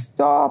don't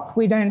stop.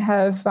 We don't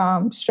have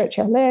stretch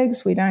our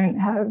legs. We don't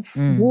have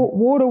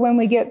water when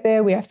we get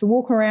there. We have to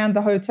walk around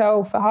the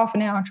hotel for half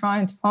an hour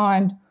trying to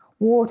find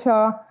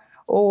water,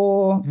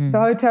 or the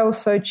hotel's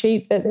so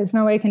cheap that there's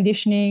no air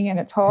conditioning and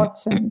it's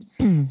hot, and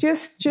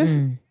just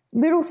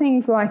little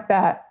things like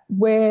that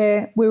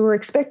where we were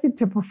expected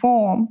to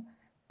perform,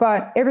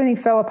 but everything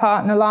fell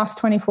apart in the last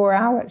 24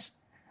 hours.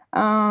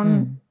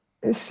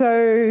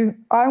 So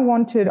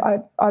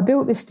I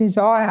built this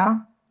desire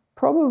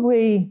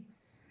probably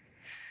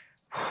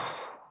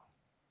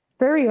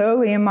very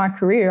early in my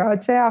career.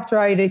 I'd say after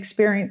I had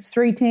experienced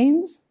 3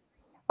 teams,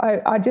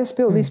 I just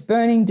built this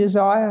burning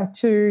desire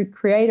to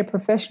create a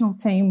professional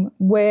team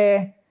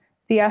where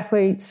the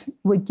athletes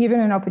were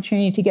given an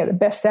opportunity to get the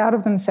best out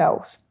of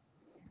themselves.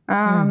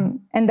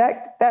 And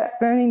that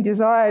burning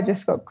desire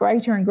just got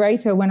greater and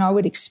greater when I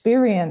would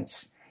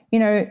experience,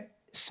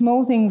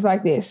 small things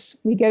like this.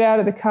 We get out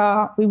of the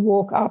car, we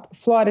walk up a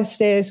flight of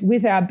stairs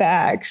with our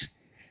bags.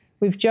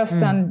 We've just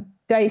done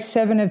day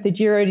 7 of the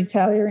Giro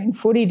d'Italia in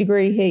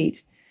 40-degree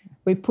heat.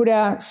 We put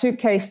our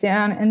suitcase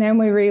down and then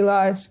we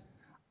realise,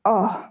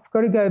 I've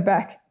got to go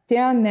back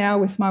down now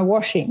with my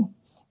washing.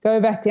 Go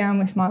back down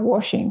with my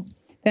washing.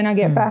 Then I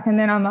get back and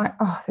then I'm like,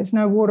 there's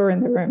no water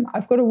in the room.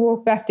 I've got to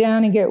walk back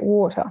down and get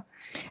water.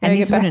 And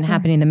this wouldn't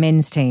happen in the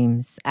men's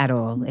teams at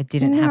all. It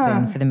didn't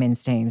happen for the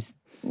men's teams.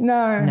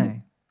 No.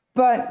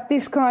 But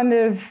this kind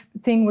of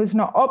thing was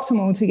not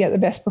optimal to get the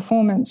best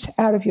performance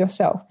out of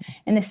yourself.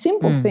 And the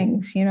simple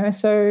things,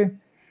 So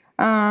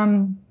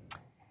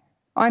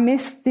I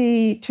missed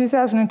the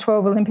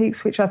 2012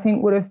 Olympics, which I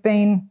think would have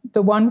been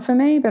the one for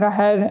me, but I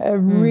had a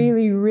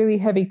really, really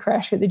heavy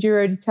crash at the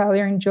Giro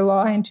d'Italia in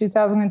July in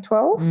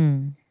 2012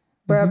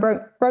 where I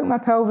broke my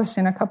pelvis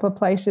in a couple of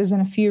places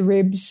and a few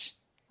ribs,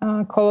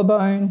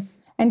 collarbone,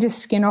 and just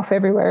skin off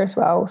everywhere as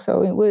well.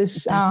 So it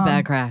was... That's a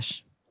bad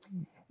crash.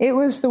 It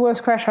was the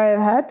worst crash I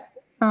ever had.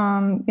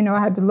 I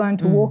had to learn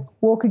to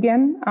walk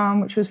again,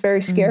 which was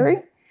very scary.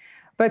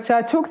 But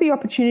I took the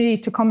opportunity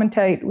to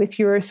commentate with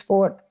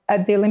Eurosport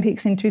at the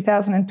Olympics in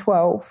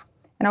 2012.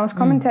 And I was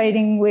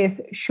commentating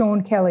with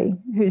Sean Kelly,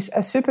 who's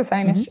a super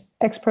famous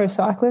ex-pro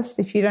cyclist,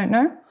 if you don't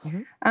know.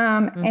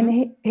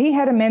 And he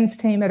had a men's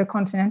team at a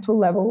continental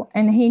level,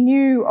 and he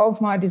knew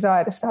of my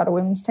desire to start a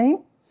women's team.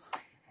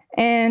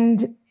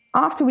 And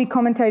after we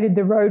commentated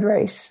the road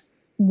race,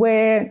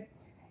 where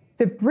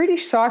the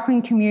British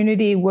cycling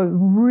community were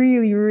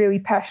really, really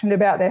passionate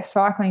about their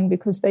cycling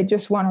because they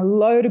just won a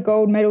load of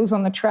gold medals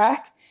on the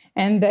track,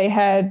 and they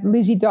had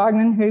Lizzie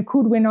Deignan who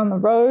could win on the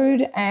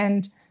road,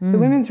 and the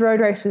women's road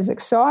race was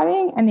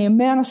exciting, and the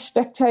amount of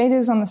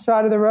spectators on the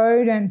side of the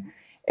road, and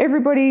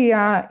everybody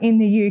in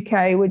the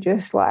UK were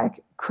just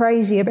like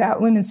crazy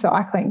about women's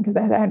cycling because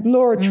they had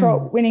Laura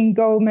Trott winning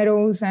gold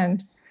medals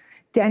and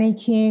Danny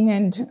King,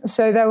 and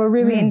so they were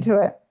really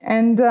into it.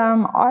 And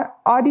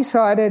I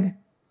decided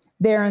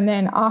there and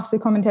then, after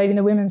commentating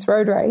the women's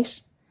road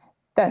race,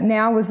 that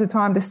now was the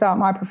time to start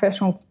my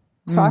professional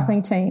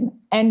cycling team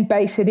and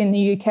base it in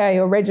the UK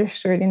or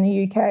register it in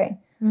the UK.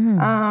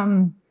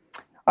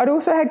 I'd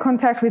also had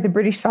contact with a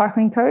British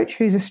cycling coach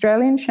who's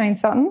Australian, Shane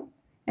Sutton,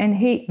 and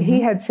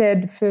he had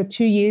said for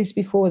 2 years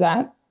before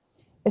that,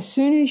 as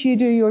soon as you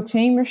do your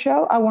team,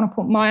 Rochelle, I want to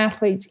put my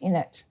athletes in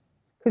it.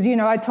 Because,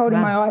 I told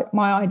him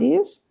my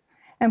ideas.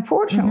 And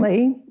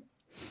fortunately,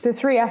 the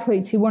 3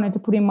 athletes he wanted to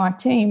put in my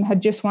team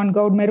had just won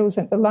gold medals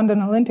at the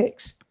London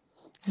Olympics.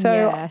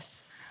 So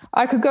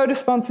I could go to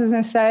sponsors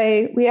and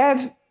say, we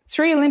have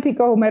 3 Olympic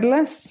gold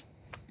medalists.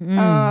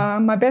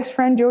 My best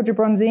friend, Georgia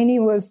Bronzini,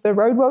 was the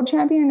road world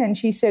champion, and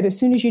she said, as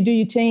soon as you do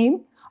your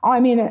team,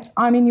 I'm in it.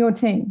 I'm in your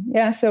team.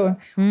 Yeah, so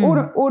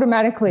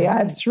automatically I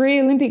have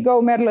 3 Olympic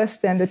gold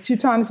medalists and a 2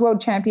 times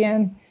world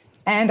champion,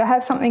 and I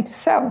have something to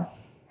sell.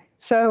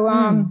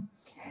 So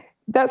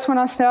that's when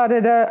I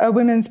started a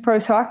women's pro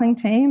cycling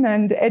team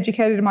and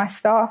educated my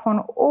staff on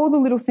all the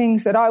little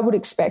things that I would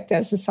expect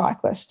as a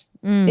cyclist.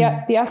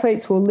 The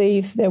athletes will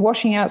leave their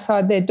washing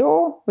outside their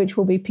door, which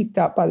will be picked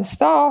up by the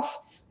staff.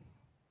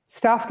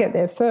 Staff get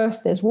there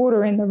first. There's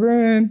water in the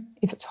room.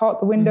 If it's hot,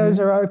 the windows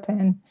are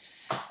open.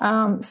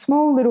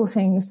 Small little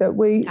things that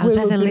I was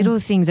about to say little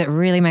things that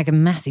really make a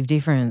massive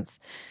difference.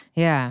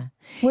 Yeah.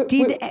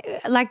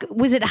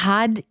 Was it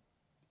hard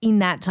in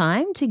that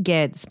time to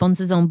get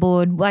sponsors on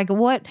board?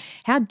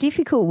 How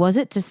difficult was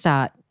it to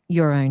start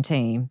your own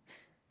team?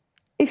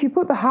 If you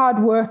put the hard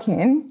work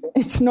in,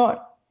 it's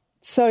not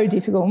so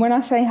difficult. When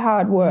I say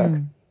hard work,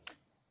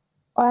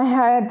 I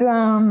had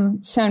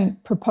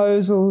sent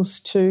proposals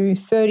to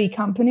 30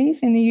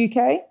 companies in the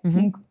UK,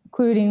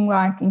 including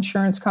like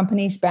insurance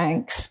companies,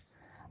 banks,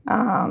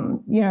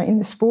 in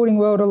the sporting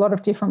world, a lot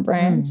of different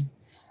brands.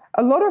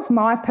 A lot of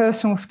my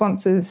personal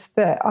sponsors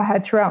that I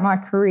had throughout my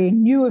career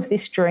knew of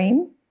this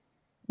dream,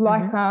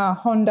 like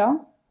Honda,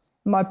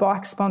 my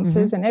bike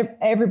sponsors, and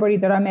everybody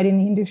that I met in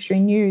the industry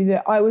knew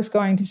that I was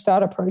going to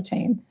start a pro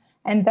team,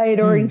 and they had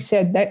already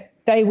said that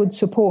they would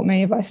support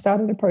me if I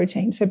started a pro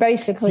team. So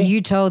basically, so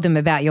you told them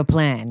about your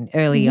plan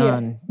early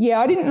on.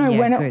 Yeah, I didn't know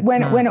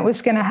when it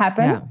was going to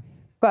happen,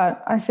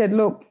 but I said,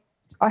 look,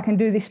 I can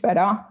do this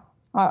better.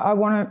 I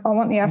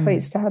want the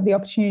athletes to have the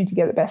opportunity to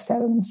get the best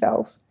out of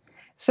themselves.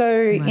 So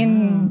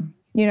in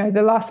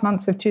the last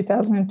months of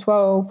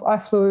 2012, I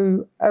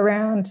flew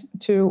around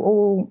to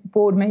all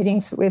board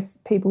meetings with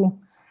people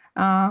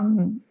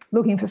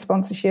looking for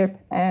sponsorship,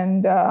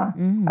 and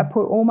I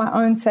put all my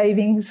own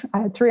savings. I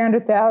had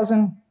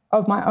 $300,000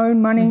 of my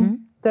own money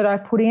that I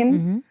put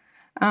in.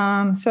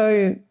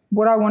 So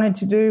what I wanted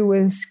to do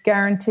was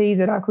guarantee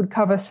that I could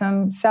cover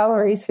some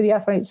salaries for the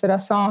athletes that I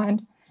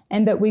signed,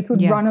 and that we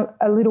could run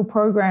a little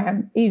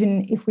program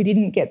even if we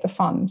didn't get the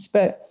funds.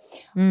 But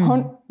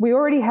we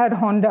already had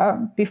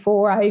Honda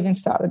before I even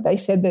started. They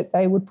said that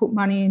they would put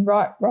money in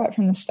right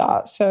from the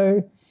start.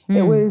 So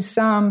it was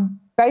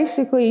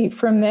basically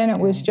from then it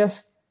was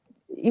just,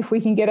 if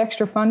we can get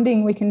extra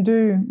funding, we can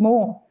do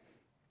more.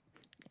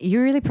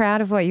 You're really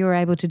proud of what you were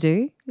able to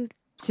do,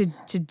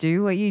 to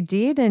do what you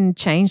did and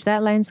change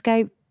that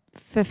landscape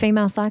for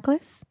female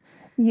cyclists?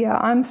 Yeah,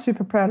 I'm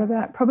super proud of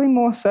that, probably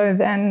more so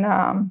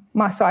than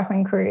my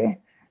cycling career.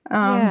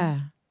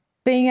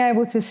 Being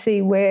able to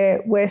see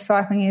where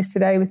cycling is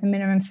today with the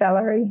minimum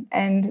salary,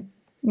 and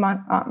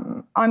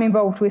I'm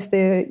involved with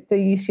the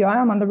UCI.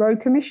 I'm on the road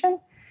commission.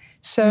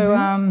 So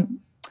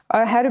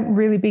I had a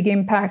really big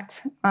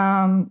impact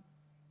on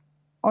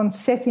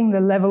setting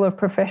the level of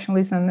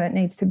professionalism that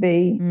needs to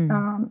be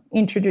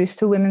introduced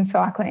to women's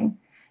cycling,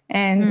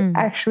 and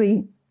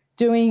actually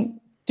doing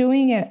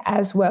it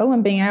as well,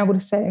 and being able to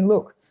say,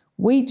 look,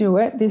 we do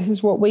it. This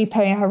is what we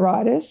pay our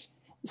riders.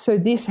 So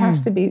this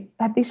has to be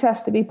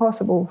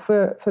possible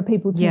for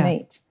people to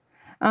meet.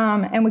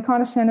 And we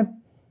kind of set a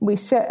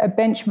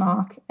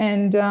benchmark,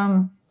 and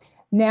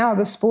now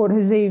the sport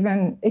has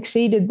even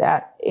exceeded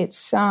that.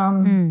 It's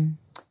the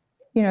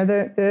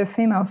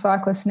female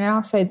cyclists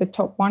now, say the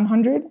top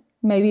 100,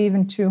 maybe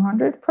even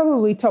 200,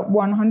 probably top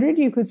 100,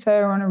 you could say,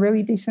 are on a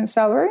really decent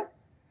salary.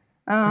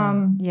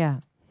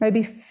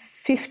 Maybe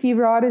 50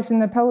 riders in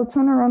the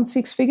peloton are on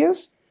six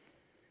figures.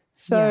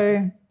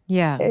 So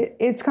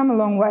it's come a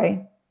long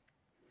way.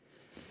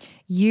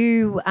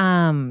 You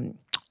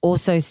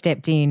also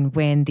stepped in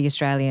when the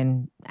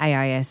Australian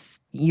AIS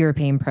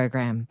European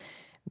program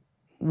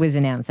was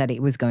announced that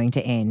it was going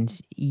to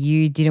end.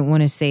 You didn't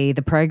want to see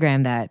the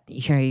program that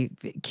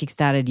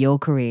kickstarted your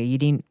career. You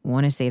didn't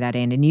want to see that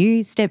end, and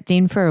you stepped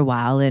in for a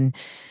while and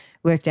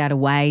worked out a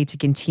way to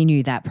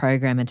continue that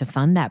program and to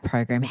fund that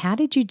program. How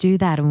did you do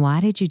that, and why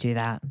did you do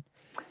that?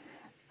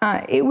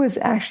 It was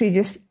actually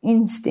just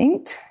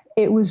instinct.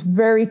 It was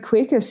very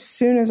quick. As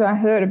soon as I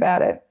heard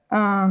about it,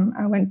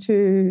 I went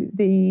to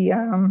the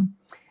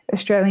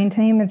Australian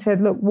team and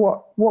said, look,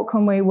 what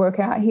can we work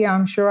out here?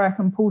 I'm sure I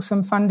can pull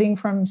some funding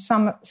from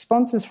some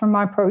sponsors from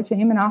my pro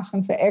team and ask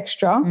them for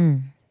extra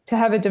to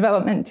have a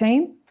development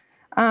team.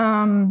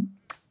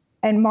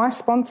 And my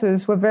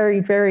sponsors were very,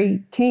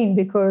 very keen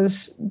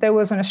because there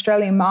was an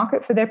Australian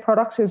market for their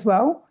products as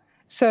well.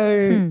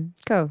 So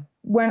cool.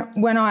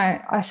 When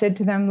I said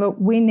to them, look,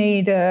 we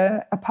need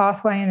a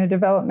pathway and a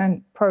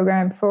development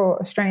program for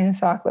Australian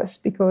cyclists,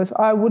 because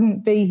I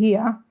wouldn't be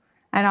here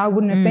and I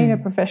wouldn't have been a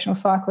professional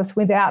cyclist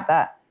without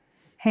that.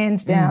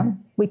 Hands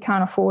down, we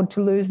can't afford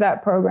to lose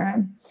that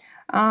program.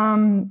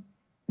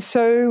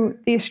 So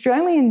the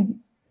Australian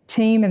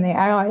team and the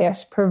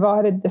AIS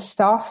provided the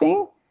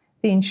staffing,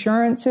 the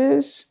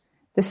insurances,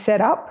 the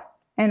setup,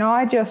 and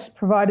I just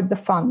provided the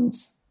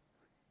funds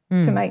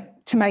to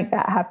make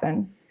that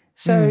happen.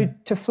 So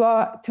to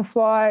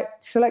fly,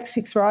 select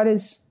 6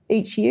 riders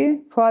each year,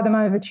 fly them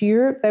over to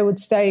Europe. They would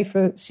stay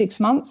for 6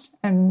 months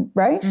and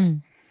race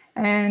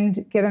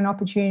and get an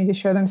opportunity to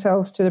show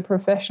themselves to the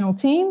professional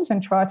teams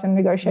and try to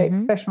negotiate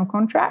professional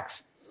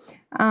contracts.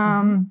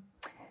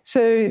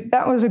 So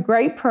that was a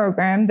great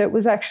program that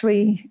was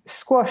actually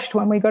squashed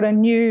when we got a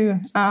new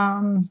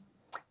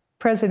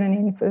president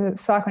in for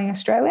Cycling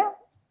Australia,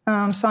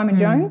 Simon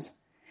Jones.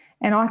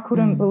 And I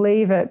couldn't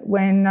believe it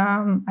when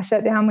I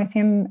sat down with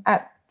him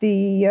at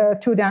the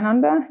Tour Down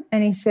Under,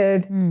 and he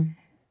said,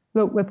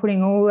 look, we're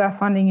putting all our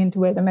funding into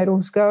where the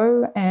medals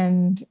go.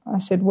 And I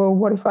said, well,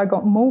 what if I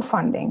got more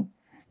funding?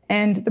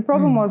 And the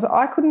problem was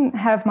I couldn't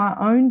have my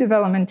own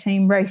development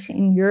team race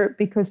in Europe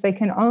because they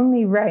can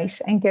only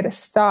race and get a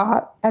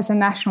start as a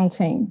national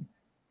team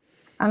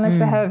unless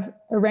they have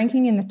a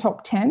ranking in the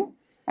top 10.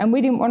 And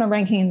we didn't want a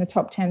ranking in the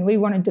top 10. We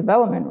wanted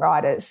development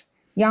riders,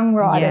 young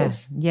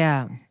riders.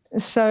 Yeah.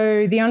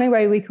 So the only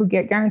way we could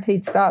get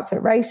guaranteed starts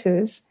at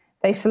races,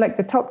 they select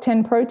the top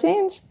 10 pro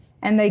teams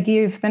and they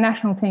give the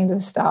national teams a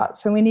start.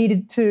 So we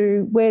needed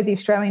to wear the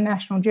Australian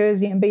national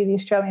jersey and be the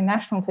Australian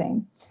national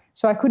team.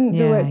 So I couldn't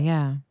do it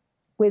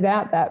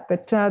without that.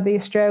 But the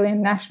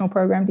Australian national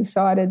program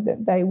decided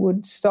that they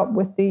would stop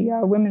with the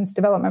women's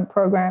development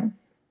program.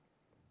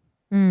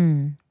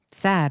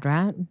 Sad,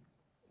 right?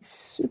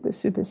 Super,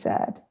 super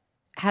sad.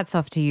 Hats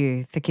off to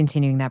you for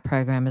continuing that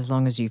program as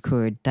long as you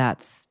could.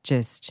 That's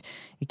just,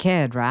 you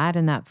cared, right?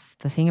 And that's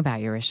the thing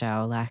about you,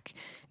 Rochelle. Like,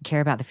 you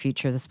care about the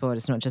future of the sport.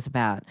 It's not just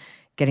about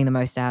getting the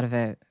most out of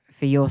it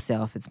for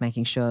yourself. It's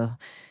making sure,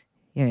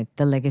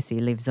 the legacy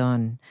lives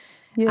on.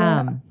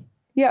 Yeah.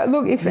 Yeah,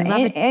 look, if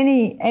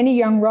any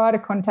young rider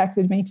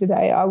contacted me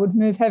today, I would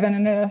move heaven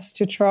and earth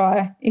to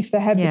try, if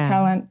they had the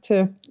talent,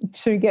 to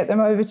get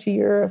them over to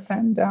Europe.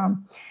 And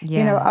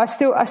you know, I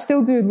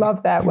still do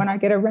love that when I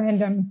get a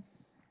random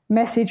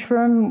message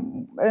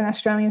from an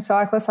Australian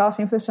cyclist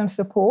asking for some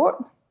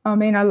support. I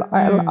mean,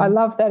 I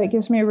love that. It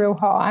gives me a real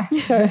high.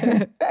 So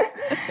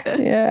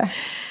yeah.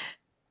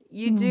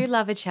 You do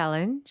love a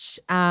challenge.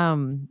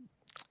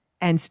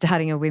 And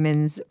starting a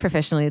women's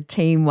professional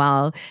team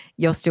while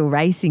you're still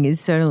racing is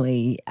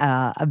certainly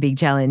a big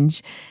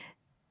challenge.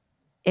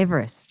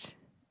 Everest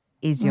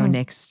is your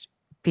next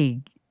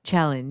big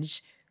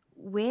challenge.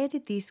 Where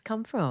did this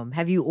come from?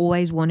 Have you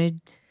always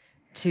wanted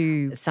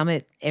to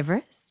summit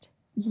Everest?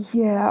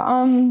 Yeah,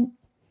 I'll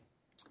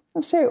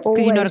say always.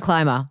 Because you're not a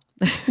climber.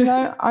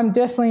 No, I'm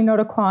definitely not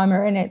a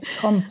climber, and it's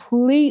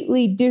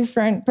completely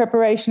different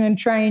preparation and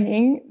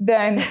training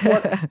than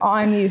what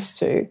I'm used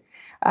to.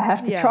 I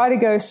have to try to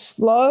go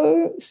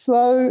slow.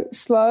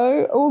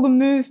 All the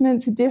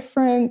movements are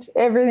different.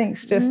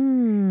 Everything's just,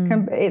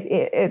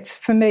 it's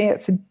for me,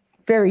 it's a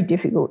very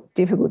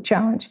difficult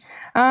challenge.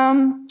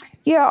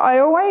 I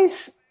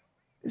always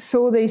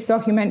saw these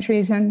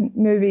documentaries and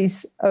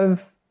movies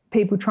of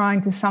people trying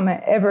to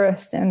summit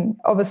Everest, and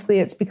obviously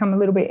it's become a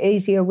little bit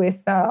easier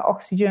with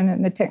oxygen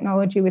and the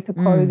technology with the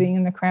clothing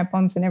and the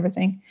crampons and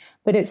everything,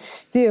 but it's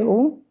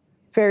still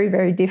very,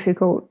 very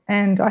difficult.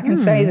 And I can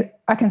say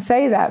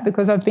that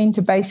because I've been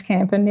to base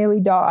camp and nearly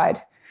died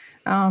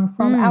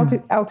from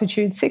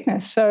altitude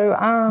sickness. So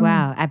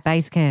wow, at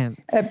base camp.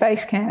 At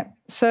base camp.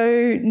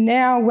 So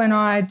now when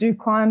I do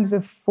climbs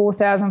of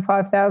 4,000,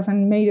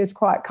 5,000 meters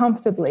quite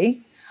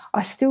comfortably,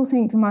 I still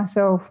think to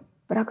myself,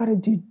 but I've got to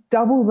do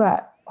double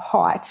that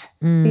height.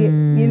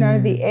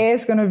 The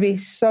air's going to be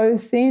so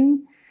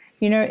thin.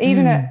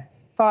 Even at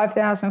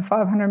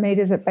 5,500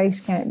 meters at base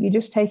camp, you're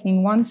just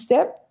taking one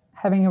step,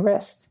 having a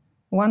rest,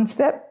 one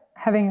step,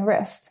 having a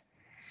rest,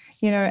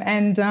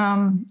 and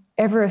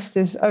Everest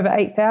is over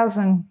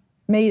 8,000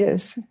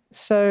 meters.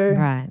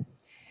 So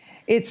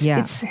it's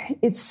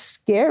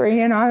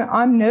scary, and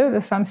I'm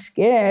nervous. I'm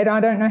scared.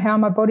 I don't know how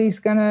my body's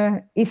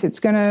if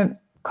it's going to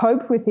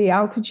cope with the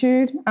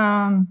altitude.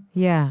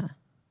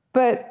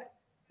 But,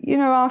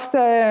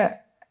 after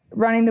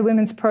running the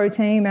women's pro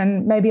team,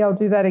 and maybe I'll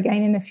do that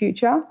again in the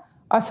future,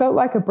 I felt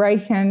like a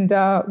break and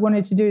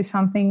wanted to do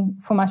something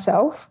for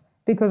myself,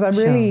 because I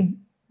really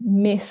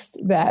missed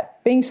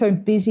that. Being so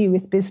busy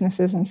with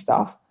businesses and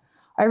stuff,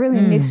 I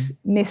really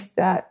missed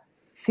that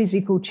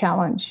physical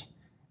challenge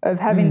of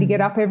having to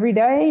get up every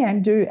day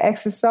and do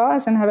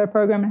exercise and have a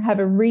program and have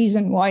a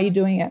reason why you're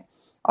doing it.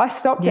 I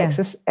stopped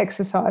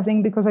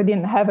exercising because I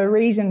didn't have a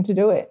reason to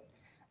do it.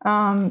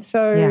 I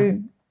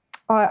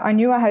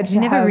knew I had to. You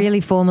never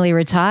really formally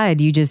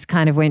retired. You just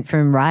kind of went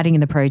from riding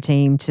in the pro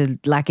team to,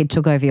 like, it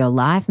took over your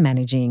life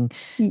managing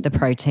the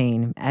pro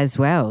team as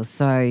well.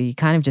 So you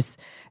kind of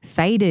just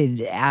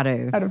faded out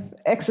of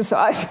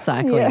exercise,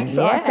 cycling. I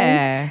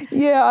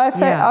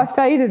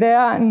faded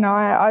out, and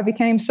I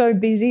became so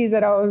busy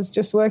that I was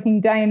just working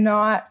day and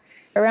night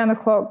around the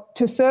clock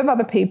to serve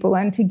other people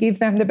and to give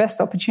them the best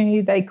opportunity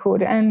they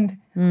could. And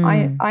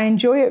I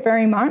enjoy it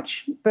very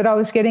much, but I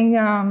was getting,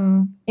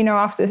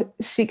 after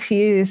 6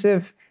 years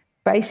of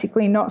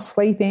basically not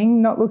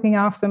sleeping, not looking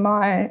after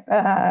my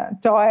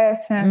diet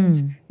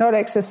and not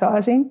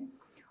exercising,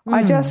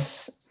 I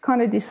just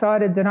kind of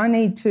decided that I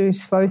need to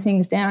slow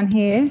things down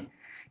here,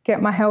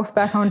 get my health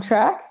back on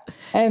track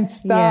and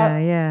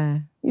start,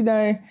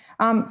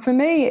 for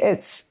me,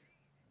 it's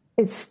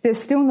there's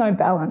still no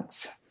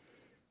balance.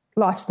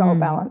 Lifestyle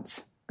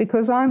balance,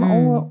 because I'm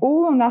all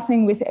or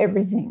nothing with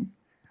everything.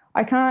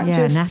 I can't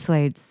just an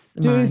athlete's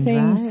do mind,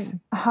 things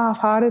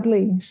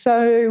half-heartedly.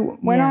 So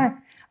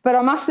but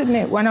I must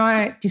admit, when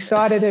I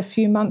decided a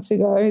few months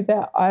ago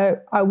that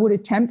I would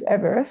attempt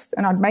Everest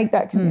and I'd make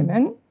that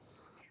commitment,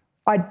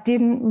 I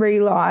didn't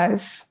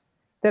realise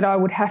that I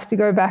would have to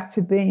go back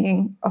to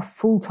being a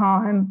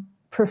full-time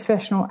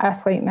professional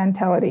athlete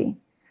mentality.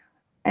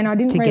 And I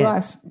didn't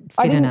realise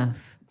fit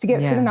enough. To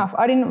get fit enough.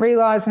 I didn't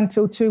realise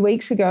until 2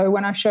 weeks ago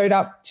when I showed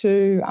up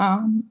to,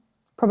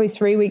 probably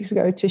 3 weeks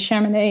ago, to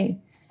Chamonix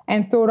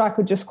and thought I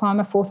could just climb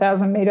a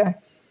 4,000 metre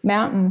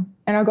mountain,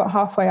 and I got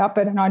halfway up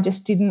it and I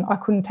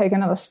couldn't take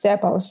another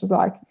step. I was just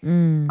like,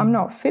 I'm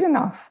not fit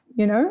enough,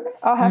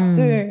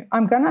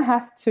 I'm going to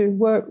have to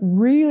work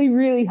really,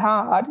 really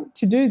hard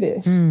to do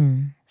this.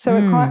 So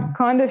it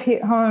kind of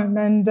hit home,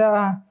 and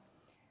I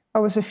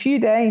was a few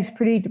days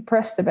pretty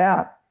depressed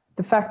about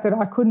the fact that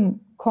I couldn't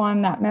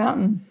climb that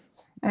mountain.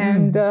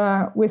 And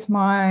with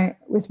my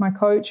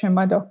coach and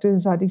my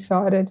doctors, I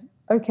decided,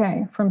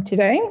 okay, from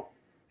today,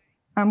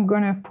 I'm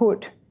going to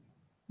put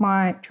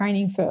my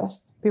training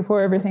first before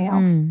everything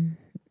else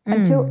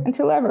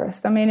until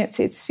Everest. I mean, it's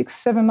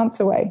 6-7 months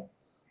away,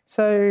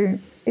 so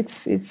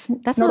it's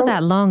that's not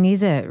that long,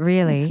 is it?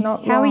 Really? It's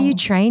not How long. are you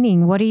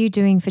training? What are you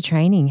doing for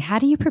training? How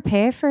do you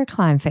prepare for a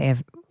climb for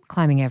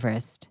climbing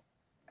Everest?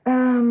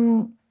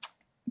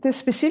 The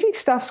specific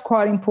stuff's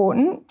quite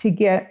important to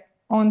get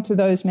onto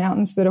those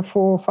mountains that are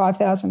 4,000 or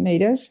 5,000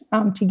 meters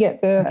to get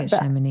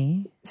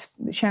Chamonix.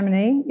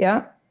 Chamonix,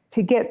 yeah,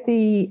 to get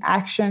the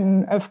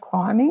action of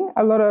climbing.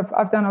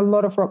 I've done a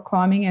lot of rock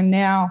climbing, and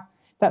now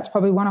that's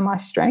probably one of my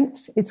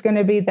strengths. It's going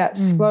to be that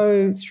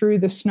slow through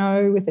the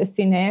snow with the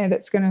thin air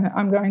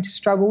I'm going to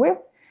struggle with.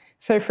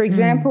 So, for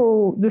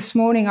example, this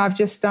morning I've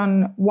just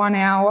done 1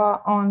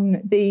 hour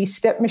on the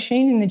step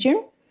machine in the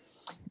gym.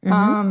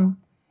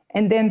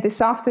 And then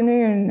this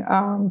afternoon,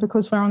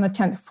 because we're on the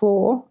 10th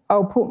floor,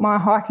 I'll put my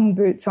hiking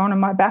boots on and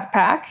my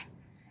backpack,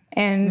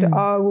 and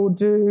I will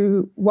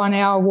do 1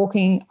 hour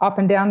walking up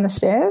and down the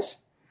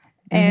stairs.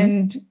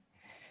 And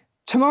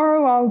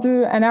tomorrow I'll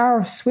do an hour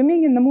of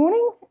swimming in the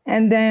morning,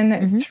 and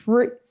then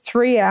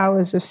 3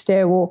 hours of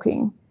stair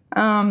walking.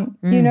 I'm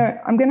going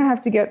to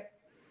have to get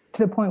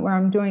to the point where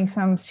I'm doing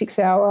some 6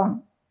 hour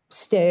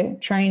stair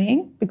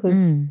training,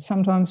 because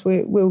sometimes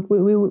we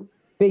will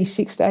be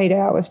 6 to 8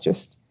 hours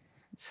just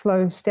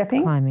slow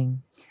stepping.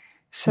 Climbing.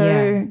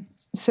 So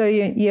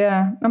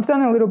yeah, I've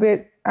done a little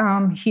bit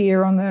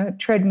here on the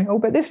treadmill,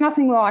 but there's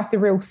nothing like the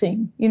real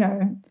thing, being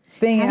out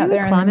there. How do you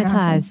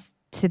acclimatise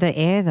to the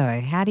air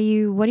though?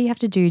 What do you have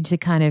to do to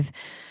kind of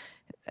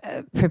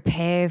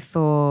prepare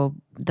for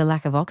the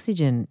lack of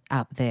oxygen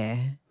up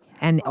there?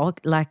 And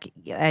like,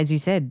 as you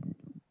said,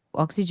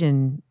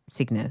 oxygen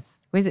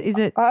sickness. Is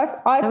it?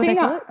 I've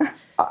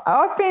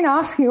been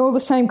asking all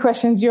the same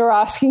questions you're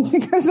asking,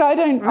 because I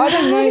don't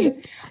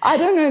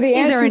know the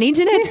answers. Is there an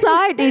internet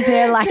site? Is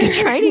there like a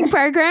training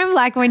program?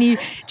 Like when you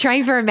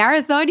train for a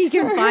marathon, you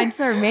can find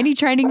so many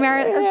training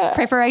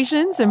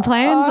preparations and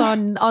plans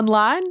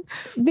online.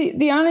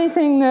 The only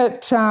thing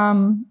that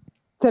I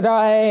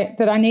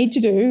need to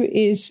do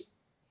is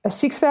a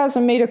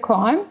 6,000 meter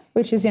climb,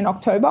 which is in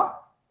October,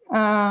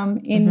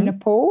 in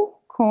Nepal,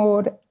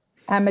 called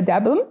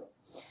Amadabalam.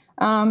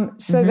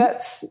 So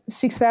that's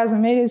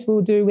 6,000 meters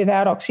we'll do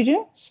without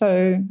oxygen.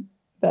 So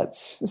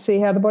see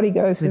how the body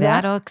goes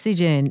without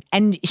oxygen.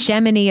 And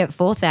Chamonix at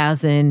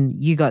 4,000,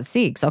 you got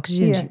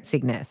oxygen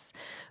sickness.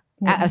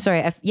 Yeah.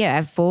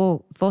 At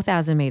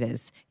 4,000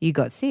 meters, you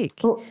got sick.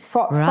 Well,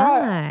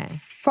 right.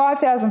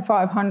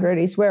 5,500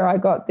 is where I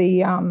got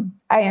the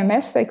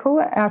AMS, they call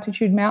it,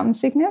 altitude mountain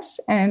sickness.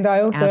 And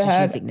I also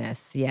altitude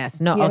sickness, yes,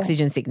 not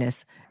oxygen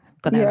sickness.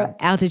 Got that right.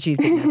 Altitude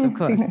sickness, of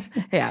course.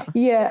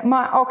 Yeah.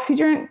 My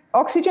oxygen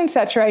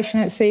saturation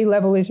at sea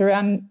level is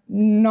around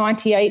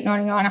 98,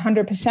 99,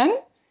 100%.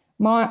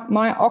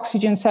 My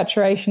oxygen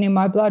saturation in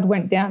my blood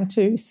went down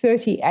to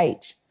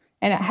 38,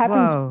 and it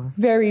happens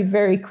very,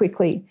 very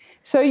quickly.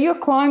 So you're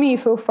climbing, you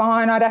feel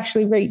fine. I'd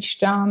actually reached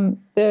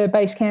the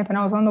base camp, and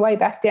I was on the way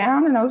back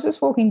down, and I was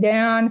just walking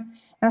down, and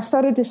I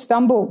started to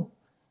stumble,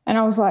 and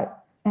I was like,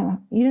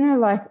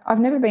 I've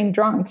never been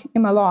drunk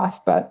in my life,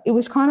 but it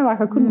was kind of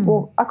like I couldn't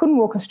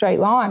walk a straight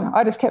line.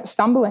 I just kept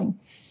stumbling.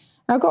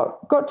 I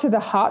got to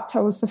the hut. I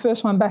was the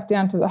first one back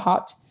down to the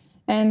hut,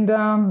 and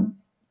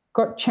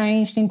got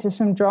changed into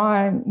some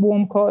dry,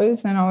 warm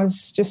clothes, and I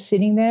was just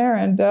sitting there,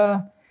 and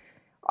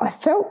I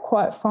felt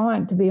quite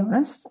fine, to be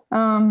honest.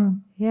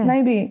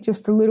 Maybe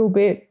just a little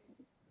bit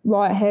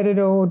lightheaded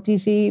or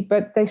dizzy,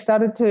 but they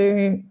started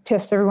to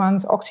test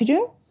everyone's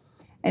oxygen.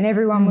 And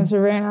everyone was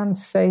around,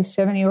 say,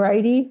 70 or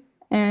 80,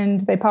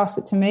 and they passed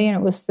it to me, and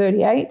it was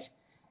 38.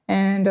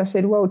 And I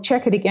said, well,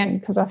 check it again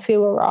because I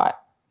feel all right,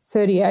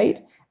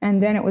 38.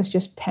 And then it was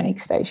just panic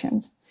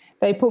stations.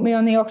 They put me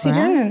on the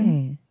oxygen,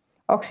 and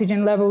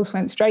oxygen levels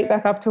went straight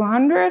back up to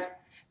 100.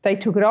 They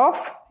took it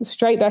off,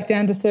 straight back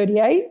down to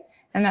 38,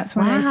 and that's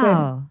when they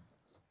said,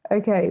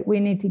 okay, we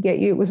need to get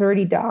you. It was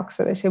already dark,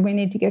 so they said, we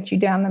need to get you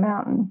down the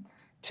mountain.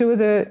 2 of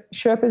the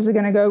Sherpas are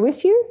going to go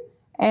with you,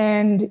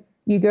 and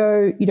you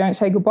don't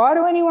say goodbye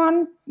to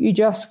anyone. You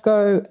just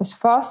go as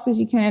fast as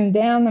you can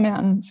down the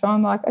mountain. So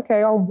I'm like,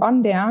 okay, I'll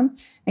run down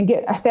and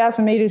get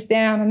 1,000 meters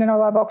down, and then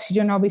I'll have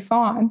oxygen. I'll be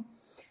fine.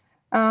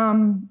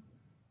 The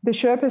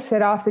Sherpa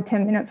said after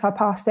 10 minutes I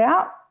passed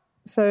out.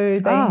 So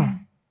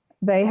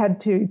they had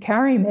to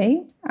carry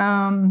me,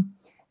 and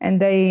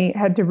they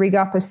had to rig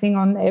up a thing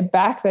on their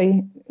back,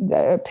 a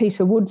piece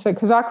of wood. So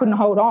because I couldn't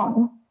hold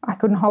on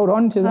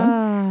to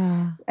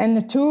them. And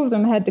the 2 of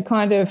them had to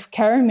kind of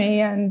carry me,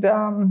 and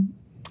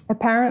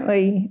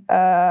apparently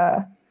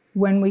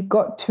when we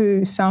got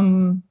to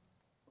some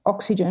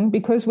oxygen,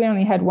 because we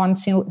only had one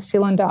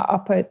cylinder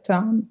up at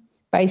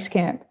base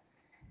camp,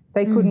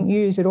 they couldn't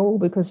use it all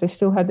because they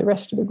still had the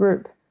rest of the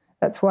group.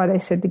 That's why they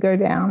said to go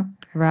down.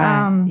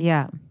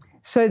 Right,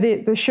 So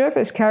the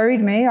Sherpas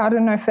carried me, I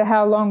don't know for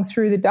how long,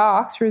 through the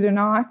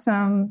night,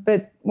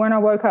 but when I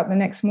woke up the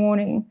next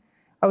morning,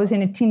 I was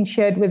in a tin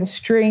shed with a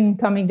string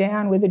coming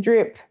down with a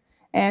drip,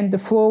 and the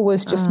floor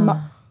was just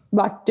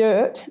like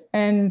dirt,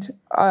 and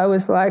I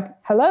was like,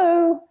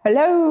 hello.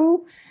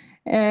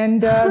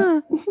 And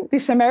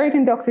this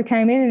American doctor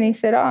came in, and he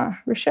said,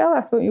 Rochelle,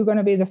 I thought you were going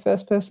to be the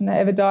first person that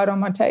ever died on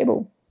my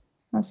table.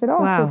 I said,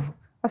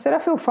 I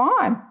feel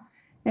fine.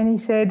 And he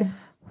said,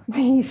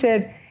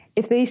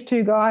 if these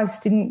 2 guys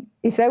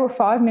if they were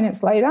 5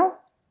 minutes later,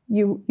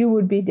 you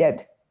would be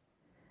dead.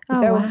 If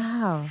they were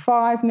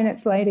 5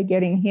 minutes later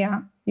getting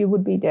here, you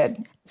would be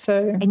dead.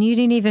 So And you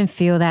didn't even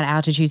feel that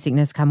altitude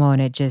sickness come on.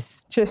 It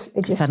just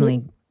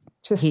suddenly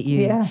hit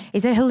you. Yeah.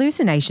 Is there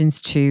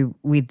hallucinations too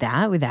with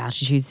that, with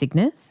altitude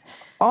sickness?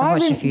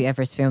 I've watched a few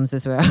Everest films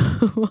as well.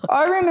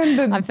 I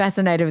remember I'm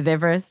fascinated with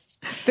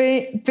Everest.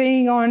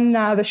 being on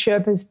the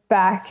Sherpa's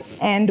back,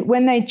 and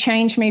when they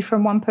changed me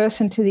from one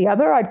person to the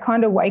other, I'd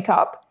kind of wake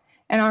up,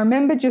 and I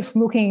remember just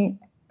looking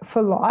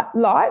for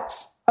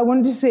lights. I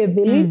wanted to see a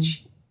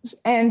village,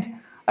 and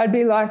I'd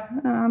be like,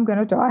 oh, I'm going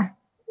to die.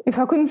 If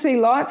I couldn't see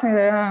lights, I'd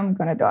go, oh, I'm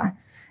going to die.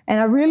 And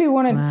I really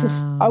wanted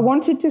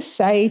to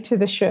say to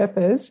the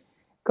Sherpas,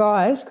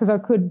 guys, because I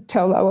could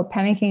tell they were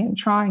panicking and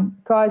trying,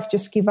 guys,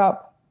 just give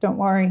up. Don't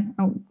worry.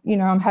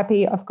 I'm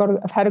happy.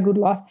 I've had a good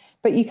life.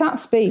 But you can't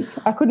speak.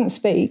 I couldn't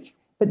speak.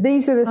 But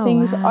these are the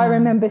things I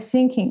remember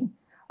thinking.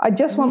 I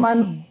just want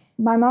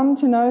my mum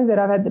to know that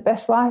I've had the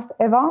best life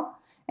ever,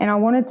 and I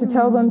wanted to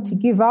tell them to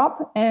give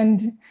up,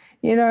 and,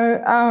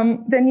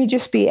 then you'd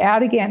just be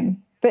out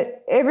again.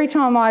 But every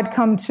time I'd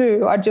come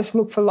to, I'd just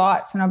look for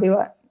lights, and I'd be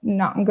like,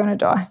 no, I'm going to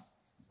die.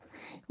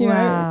 You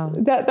know,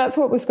 that's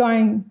what was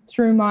going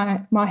through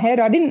my head.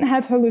 I didn't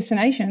have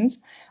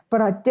hallucinations, but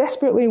I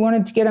desperately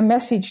wanted to get a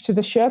message to the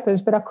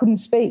Sherpas, but I couldn't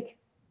speak.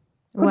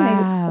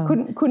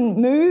 Couldn't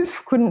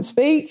move, couldn't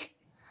speak.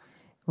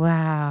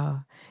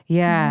 Wow.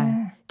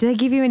 Yeah. Do they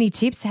give you any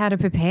tips how to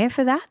prepare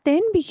for that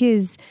then?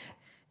 Because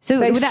that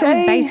was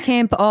base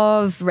camp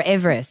of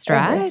Everest,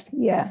 right? Everest,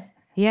 yeah.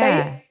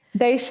 Yeah.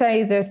 They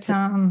say that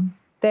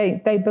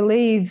they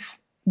believe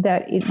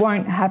that it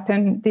won't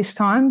happen this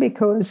time,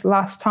 because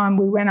last time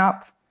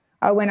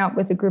I went up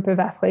with a group of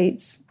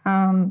athletes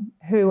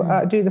who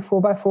do the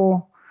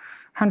 4x4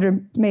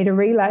 100-metre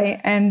relay,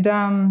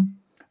 and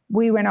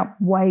we went up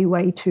way,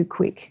 way too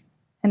quick,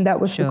 and that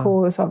was the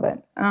cause of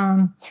it.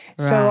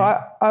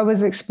 So I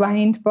was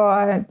explained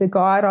by the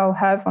guide I'll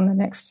have on the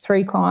next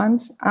 3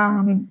 climbs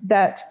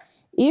that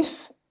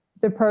if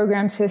the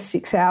program says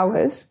 6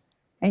 hours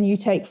and you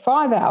take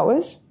 5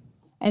 hours,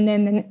 and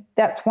then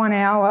that's 1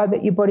 hour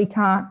that your body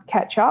can't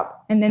catch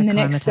up, and then the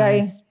next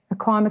day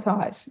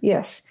acclimatise,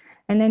 yes.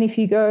 And then if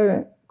you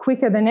go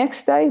quicker the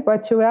next day by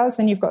 2 hours,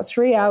 then you've got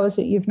 3 hours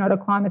that you've not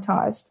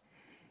acclimatized.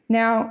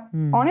 Now,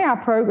 on our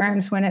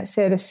programs, when it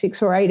said a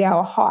 6 or 8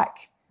 hour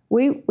hike,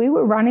 we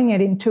were running it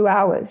in 2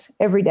 hours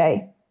every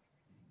day.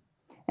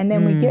 And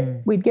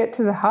then we'd get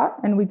to the hut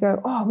and we'd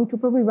go, oh, we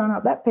could probably run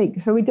up that peak.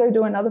 So we'd go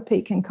do another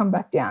peak and come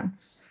back down.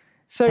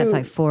 So that's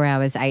like 4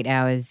 hours, 8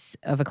 hours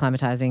of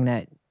acclimatizing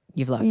that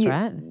you've lost,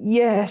 right?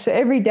 Yeah. So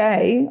every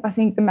day, I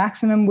think the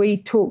maximum we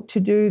took to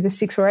do the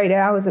 6 or 8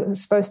 hours it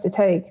was supposed to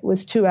take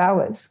was 2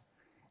 hours.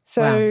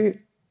 So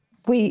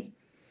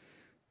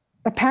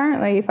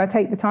apparently if I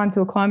take the time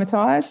to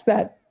acclimatise,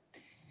 that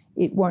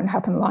it won't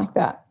happen like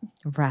that.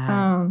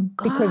 Right.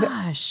 Because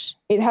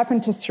it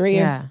happened to three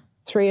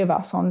of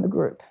us on the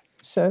group.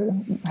 So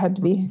it had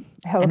to be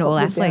helicoptered and all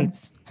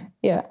athletes. Down.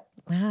 Yeah.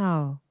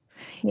 Wow.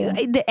 Yeah.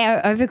 The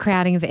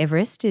overcrowding of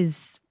Everest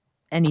is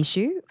an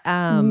issue.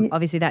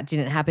 Obviously that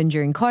didn't happen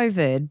during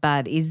COVID,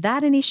 but is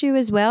that an issue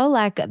as well?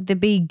 Like the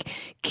big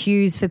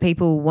queues for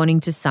people wanting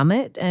to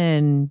summit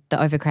and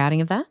the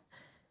overcrowding of that?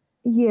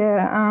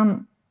 Yeah.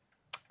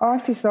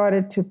 I've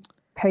decided to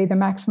pay the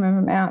maximum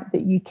amount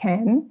that you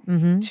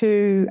can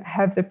to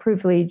have the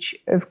privilege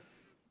of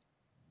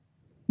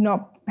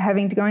not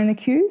having to go in the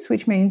queues,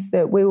 which means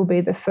that we will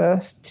be the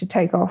first to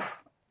take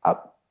off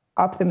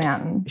up the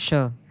mountain.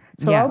 Sure.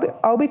 So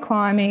I'll be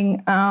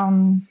climbing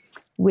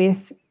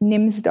with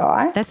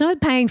Nimsdai. That's not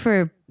paying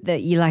for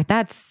that. You like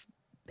that's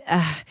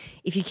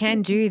if you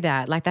can do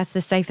that, like that's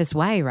the safest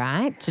way,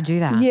 right? To do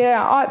that.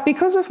 Yeah,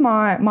 because of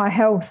my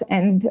health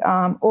and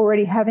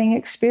already having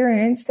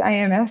experienced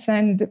AMS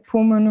and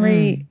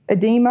pulmonary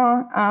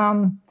edema,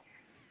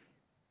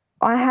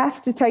 I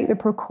have to take the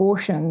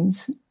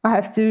precautions. I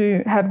have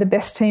to have the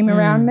best team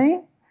around me.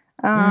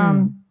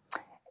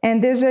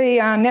 And there's a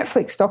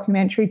Netflix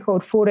documentary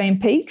called 14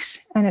 Peaks,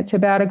 and it's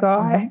about a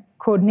guy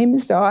called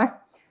Nimsdai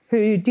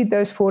who did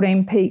those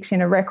 14 peaks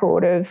in a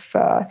record of,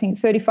 I think,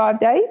 35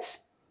 days.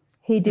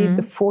 He did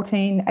the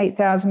 14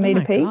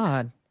 8,000-metre peaks.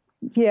 God.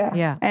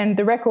 Yeah. And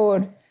the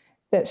record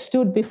that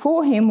stood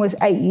before him was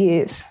 8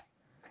 years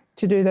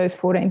to do those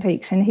 14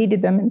 peaks, and he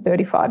did them in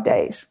 35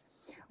 days.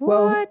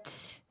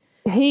 What?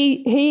 Well,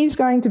 he's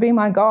going to be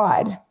my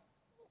guide.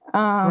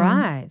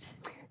 Right.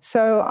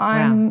 So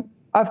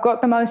I've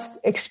got the most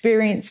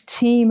experienced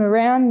team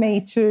around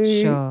me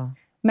to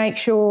make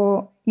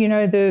sure, you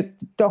know, the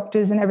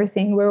doctors and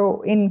everything, we're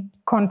all in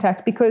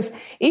contact. Because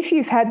if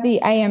you've had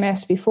the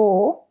AMS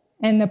before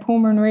and the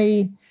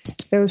pulmonary,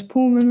 there was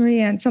pulmonary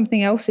and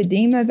something else,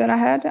 edema that I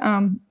had,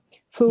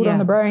 fluid on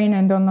the brain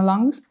and on the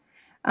lungs,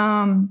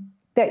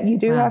 that you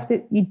do have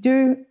to, you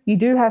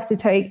do have to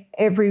take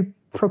every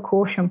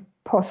precaution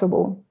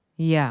possible.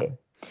 Yeah.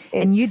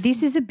 And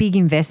this is a big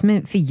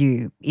investment for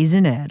you,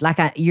 isn't it? Like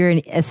you're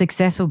a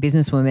successful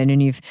businesswoman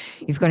and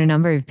you've got a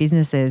number of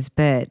businesses,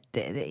 but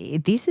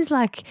this is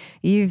like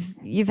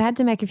you've had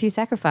to make a few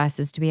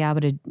sacrifices to be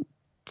able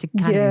to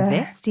kind of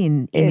invest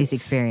in this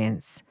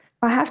experience.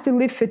 I have to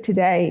live for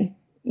today.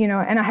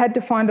 and I had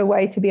to find a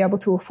way to be able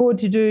to afford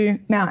to do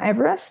Mount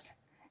Everest.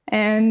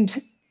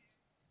 And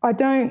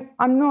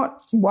I'm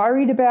not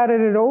worried about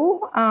it at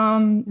all.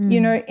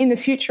 In the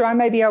future, I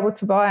may be able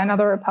to buy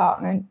another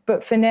apartment,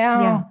 but for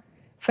now,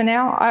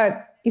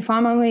 if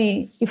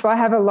I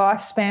have a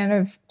lifespan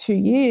of 2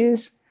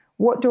 years,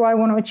 what do I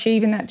want to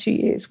achieve in that 2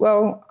 years?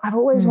 Well, I've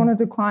always wanted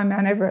to climb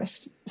Mount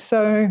Everest.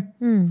 So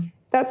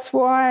that's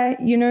why,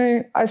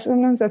 I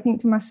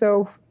think to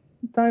myself,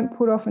 don't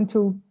put off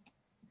until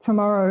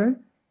tomorrow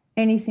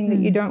anything that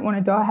you don't want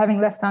to die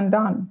having left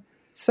undone.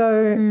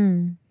 So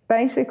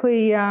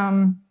basically,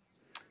 I'm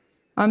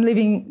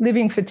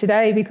living for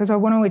today because I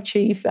want to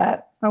achieve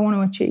that. I want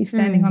to achieve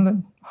standing on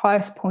the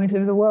highest point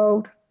of the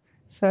world.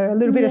 So a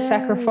little bit of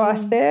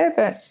sacrifice there,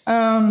 but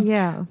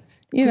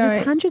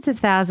it's hundreds of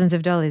thousands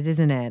of dollars,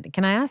 isn't it?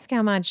 Can I ask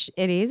how much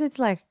it is? It's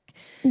like,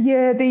 are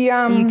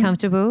you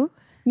comfortable?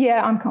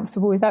 Yeah, I'm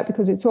comfortable with that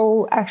because it's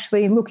all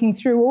actually looking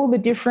through all the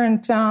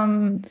different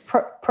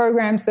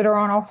programs that are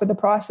on offer. The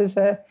prices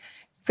are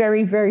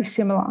very, very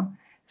similar.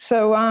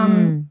 So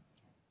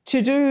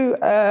to do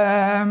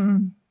a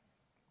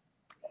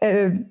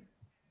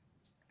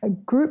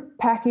group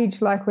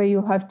package like where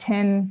you'll have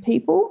 10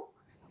 people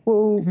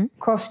will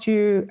cost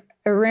you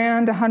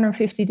around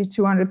 150 to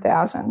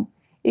 200,000.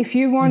 If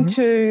you want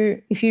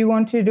to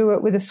do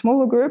it with a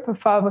smaller group of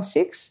 5 or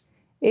 6,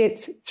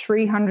 it's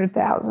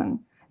 300,000.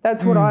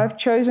 That's what I've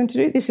chosen to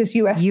do. This is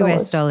US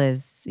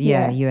dollars.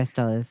 US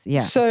dollars.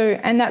 Yeah. So,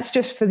 and that's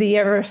just for the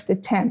Everest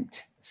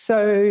attempt.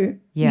 So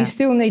you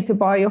still need to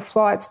buy your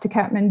flights to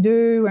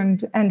Kathmandu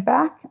and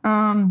back,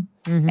 and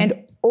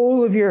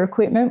all of your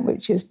equipment,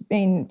 which has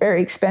been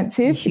very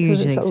expensive. Hugely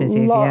because it's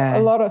expensive, a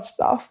lot of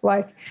stuff,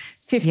 like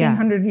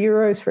 1,500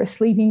 euros for a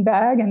sleeping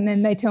bag, and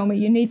then they tell me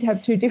you need to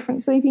have 2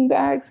 different sleeping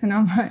bags, and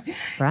I'm like,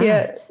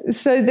 right.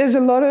 So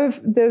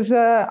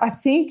I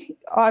think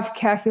I've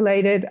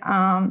calculated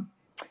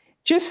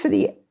just for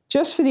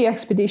the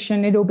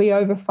expedition, it'll be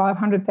over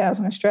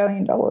 500,000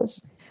 Australian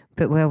dollars.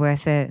 But we're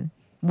worth it.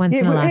 Once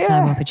in a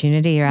lifetime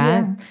opportunity,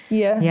 right?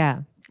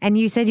 Yeah. And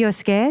you said you're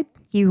scared?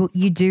 You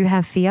do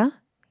have fear?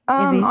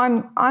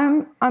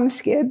 I'm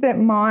scared that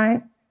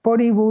my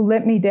body will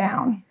let me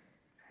down.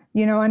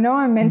 I know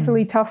I'm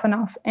mentally tough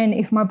enough, and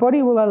if my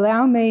body will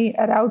allow me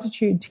at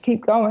altitude to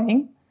keep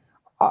going,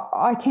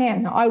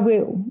 I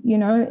will,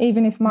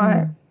 even if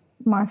my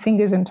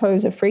fingers and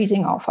toes are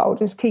freezing off, I'll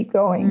just keep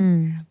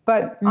going.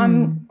 But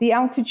the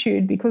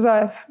altitude, because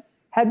I've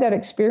had that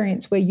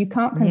experience where you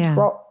can't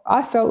control.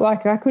 I felt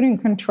like I couldn't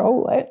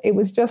control it. It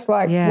was just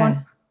like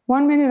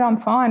one minute I'm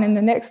fine and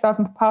the next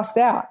I'm passed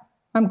out.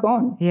 I'm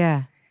gone.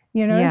 Yeah.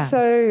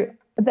 So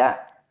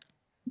that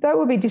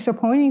would be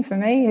disappointing for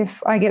me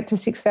if I get to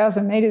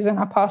 6,000 meters and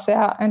I pass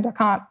out and I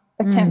can't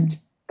attempt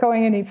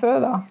going any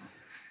further.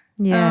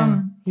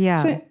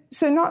 So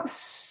not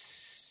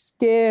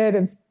scared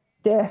of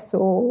death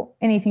or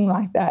anything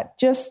like that.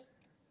 Just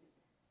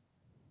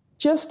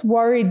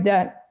worried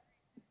that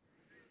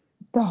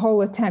the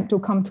whole attempt will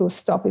come to a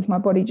stop if my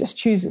body just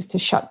chooses to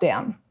shut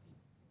down.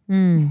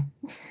 Yeah.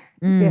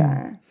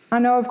 I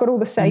know I've got all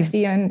the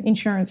safety and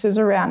insurances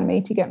around me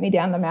to get me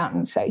down the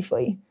mountain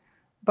safely.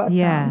 But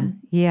Have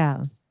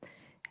you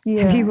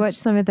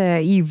watched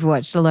you've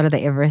watched a lot of the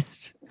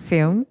Everest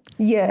films?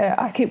 Yeah,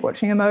 I keep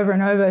watching them over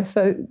and over.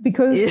 So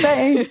because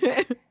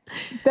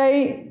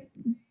they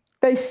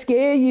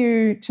scare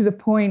you to the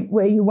point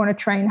where you want to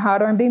train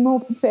harder and be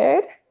more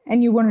prepared.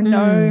 And you want to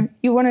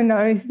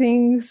know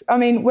things. I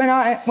mean, when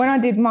I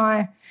did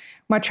my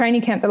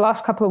training camp the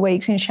last couple of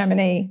weeks in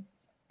Chamonix,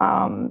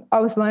 I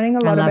was learning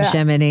a lot about. I love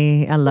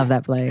Chamonix. I love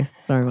that place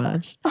so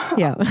much.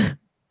 Yeah.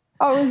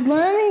 I was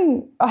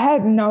learning. I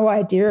had no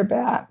idea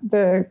about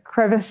the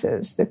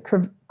crevasses,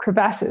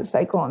 crevasses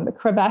they call them, the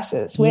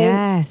crevasses.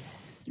 Where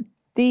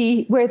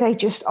they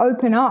just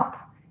open up.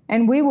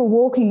 And we were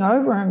walking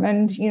over them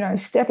and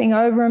stepping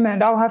over them,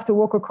 and I'll have to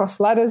walk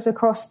across ladders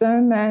across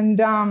them, and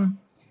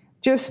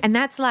and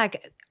that's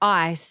like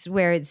ice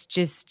where it's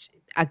just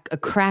a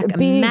crack, a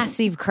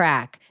massive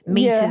crack,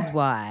 meters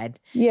wide.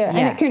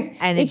 Yeah.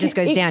 And it just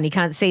goes down. You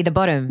can't see the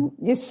bottom.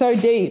 It's so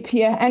deep,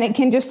 and it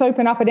can just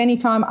open up at any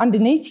time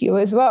underneath you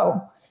as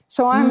well.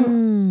 So I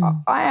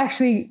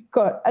actually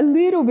got a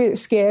little bit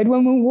scared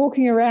when we're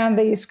walking around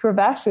these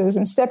crevasses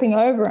and stepping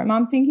over them.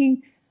 I'm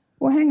thinking,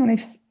 well, hang on,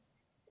 if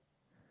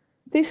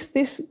this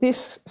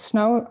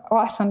snow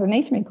ice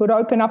underneath me could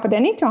open up at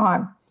any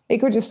time, it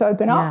could just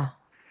open up.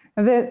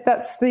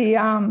 That's the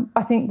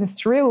I think the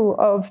thrill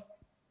of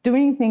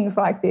doing things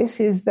like this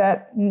is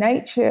that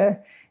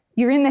nature,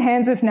 you're in the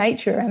hands of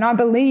nature, and I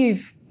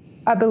believe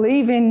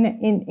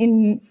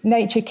in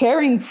nature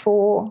caring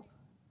for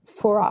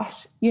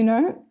us,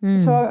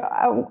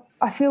 So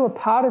I feel a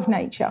part of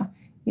nature,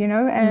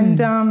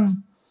 and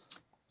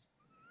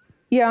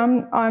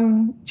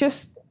I'm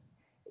just.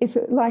 It's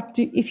like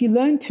if you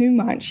learn too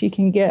much, you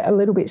can get a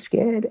little bit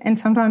scared, and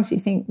sometimes you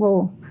think,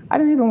 well, I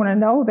don't even want to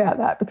know about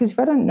that, because if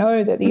I don't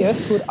know that the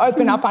earth would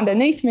open up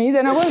underneath me,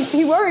 then I won't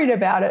be worried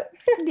about it.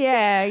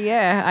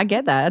 Yeah, I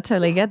get that. I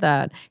totally get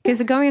that.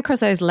 Because going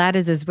across those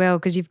ladders as well,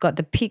 because you've got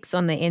the picks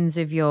on the ends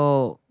of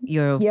your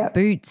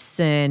boots,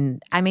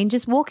 and I mean,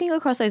 just walking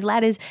across those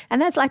ladders,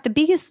 and that's like the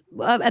biggest,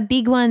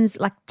 big ones,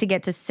 like to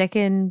get to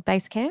second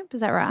base camp. Is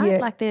that right? Yeah.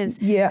 Like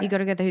you got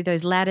to go through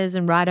those ladders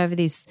and ride over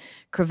this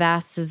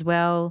crevasse as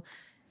well.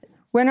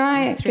 When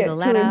I through get the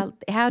ladder,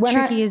 to, how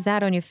tricky is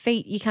that on your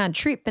feet? You can't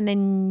trip, and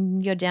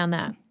then you're down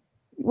that.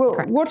 Well,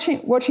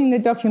 watching the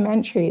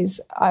documentaries,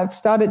 I've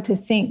started to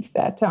think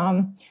that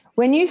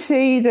when you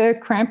see the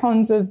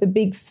crampons of the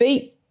big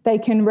feet, they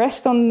can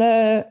rest on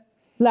the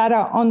ladder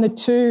on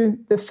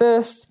the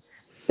first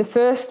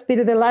bit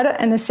of the ladder,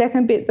 and the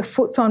second bit, the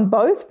foot's on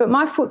both. But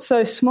my foot's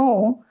so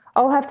small,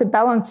 I'll have to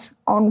balance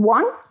on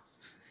one.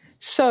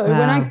 So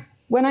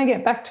when I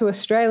get back to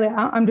Australia,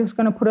 I'm just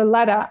going to put a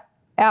ladder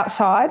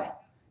outside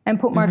and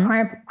put my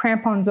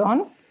crampons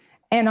on,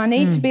 and I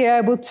need to be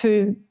able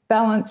to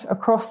balance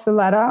across the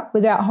ladder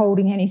without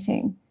holding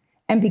anything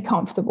and be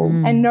comfortable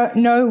and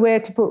know where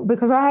to put,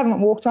 because I haven't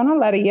walked on a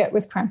ladder yet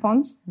with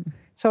crampons.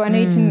 So I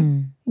need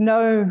to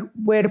know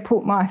where to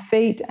put my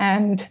feet,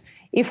 and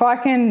if I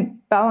can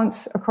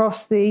balance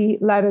across the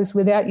ladders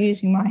without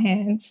using my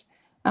hands,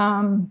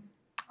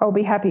 I'll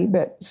be happy.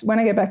 But when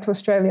I get back to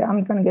Australia,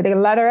 I'm going to get a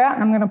ladder out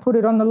and I'm going to put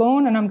it on the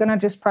lawn, and I'm going to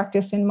just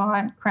practice in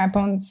my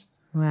crampons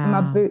and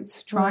my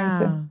boots trying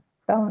to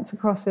balance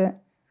across it.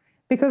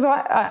 Because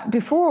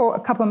before, a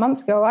couple of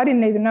months ago, I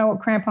didn't even know what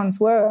crampons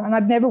were, and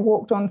I'd never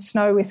walked on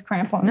snow with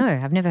crampons. No,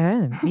 I've never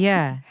heard of them.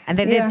 Yeah. And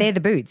they're the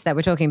boots that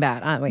we're talking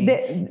about, aren't we?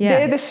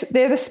 They're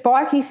the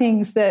spiky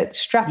things that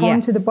strap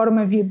onto the bottom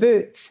of your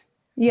boots.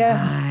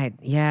 Yeah. Right,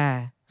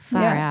 yeah.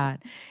 Far out.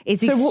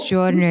 It's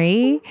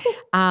extraordinary.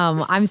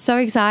 I'm so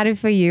excited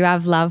for you.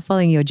 I've loved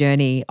following your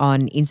journey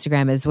on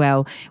Instagram as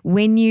well.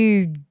 When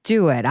you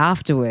do it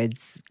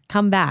afterwards,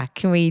 come back.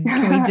 Can we do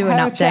an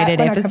updated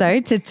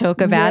episode to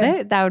talk about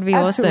it? That would be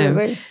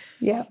absolutely. Awesome.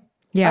 Yeah.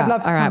 Yeah.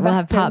 All right. We'll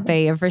have part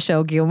B of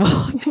Rochelle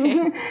Gilmore.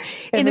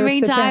 In the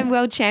meantime,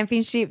 World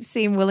Championships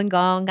in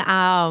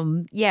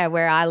Wollongong.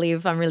 Where I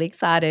live. I'm really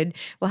excited.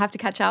 We'll have to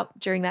catch up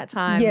during that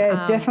time.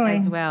 Yeah, definitely.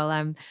 As well.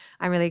 I'm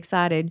really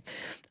excited.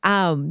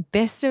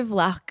 Best of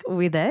luck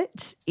with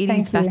it. It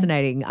is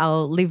fascinating.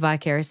 I'll live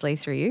vicariously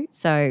through you.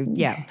 So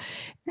yeah.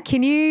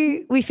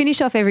 We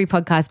finish off every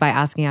podcast by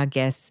asking our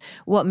guests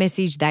what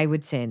message they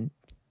would send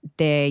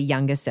their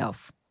younger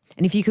self.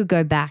 And if you could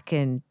go back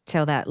and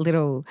tell that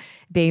little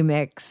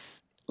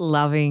BMX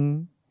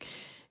loving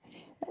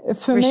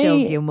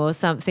Rochelle Gilmore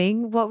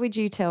something, what would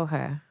you tell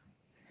her?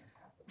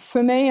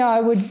 For me, I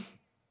would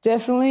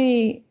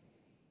definitely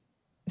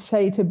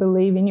say to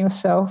believe in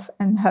yourself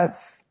and have,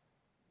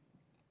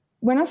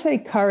 when I say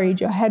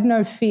courage, I had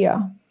no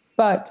fear,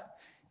 but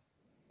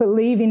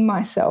believe in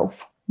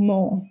myself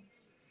more.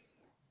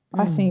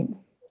 I think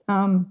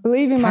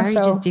believe in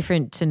myself. Courage is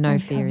different to no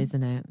fear,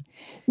 isn't it?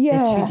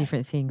 Yeah. They're two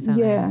different things,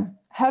 aren't they?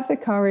 Have the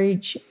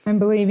courage and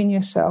believe in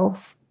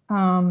yourself,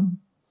 that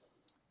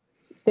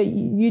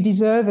you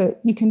deserve it.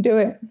 You can do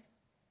it.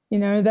 You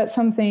know, that's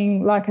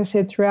something, like I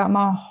said, throughout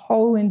my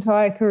whole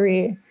entire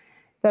career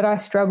that I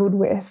struggled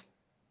with,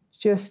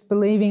 just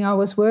believing I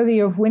was worthy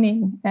of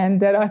winning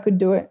and that I could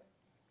do it.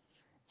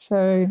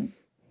 So,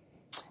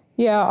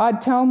 yeah, I'd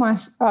tell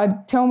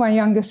my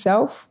younger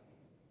self,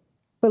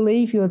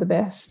 believe you're the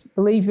best,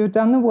 believe you've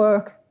done the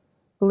work,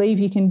 believe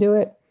you can do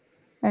it,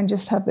 and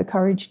just have the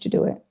courage to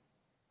do it.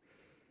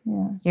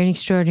 Yeah. You're an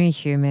extraordinary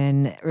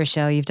human,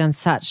 Rochelle. You've done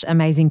such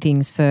amazing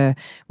things for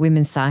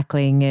women's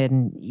cycling,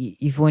 and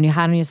you've worn your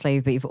heart on your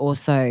sleeve, but you've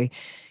also,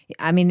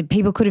 I mean,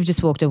 people could have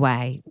just walked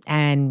away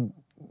and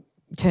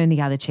turned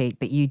the other cheek,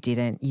 but you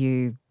didn't.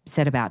 You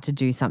set about to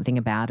do something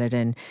about it,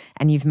 and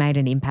you've made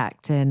an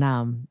impact. And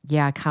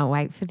I can't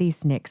wait for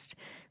this next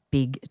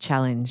big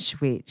challenge,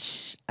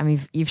 which, I mean,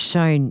 you've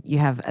shown you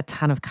have a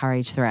ton of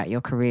courage throughout your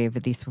career,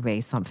 but this will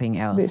be something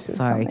else.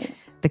 So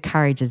the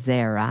courage is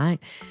there, right?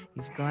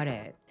 You've got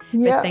it.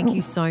 Yeah. But thank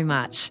you so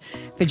much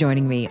for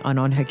joining me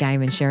on Her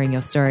Game and sharing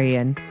your story.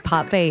 And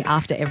part B,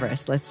 after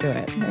Everest. Let's do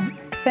it. Yeah.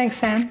 Thanks,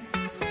 Sam.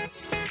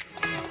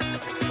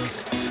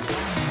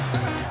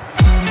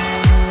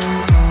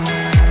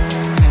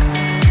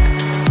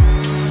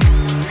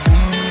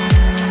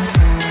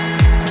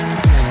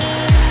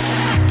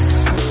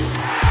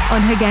 On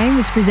Her Game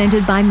was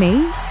presented by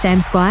me, Sam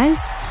Squires,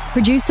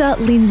 producer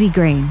Lindsay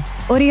Green,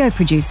 audio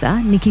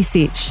producer Nikki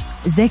Sitch,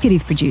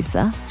 executive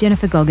producer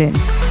Jennifer Goggin.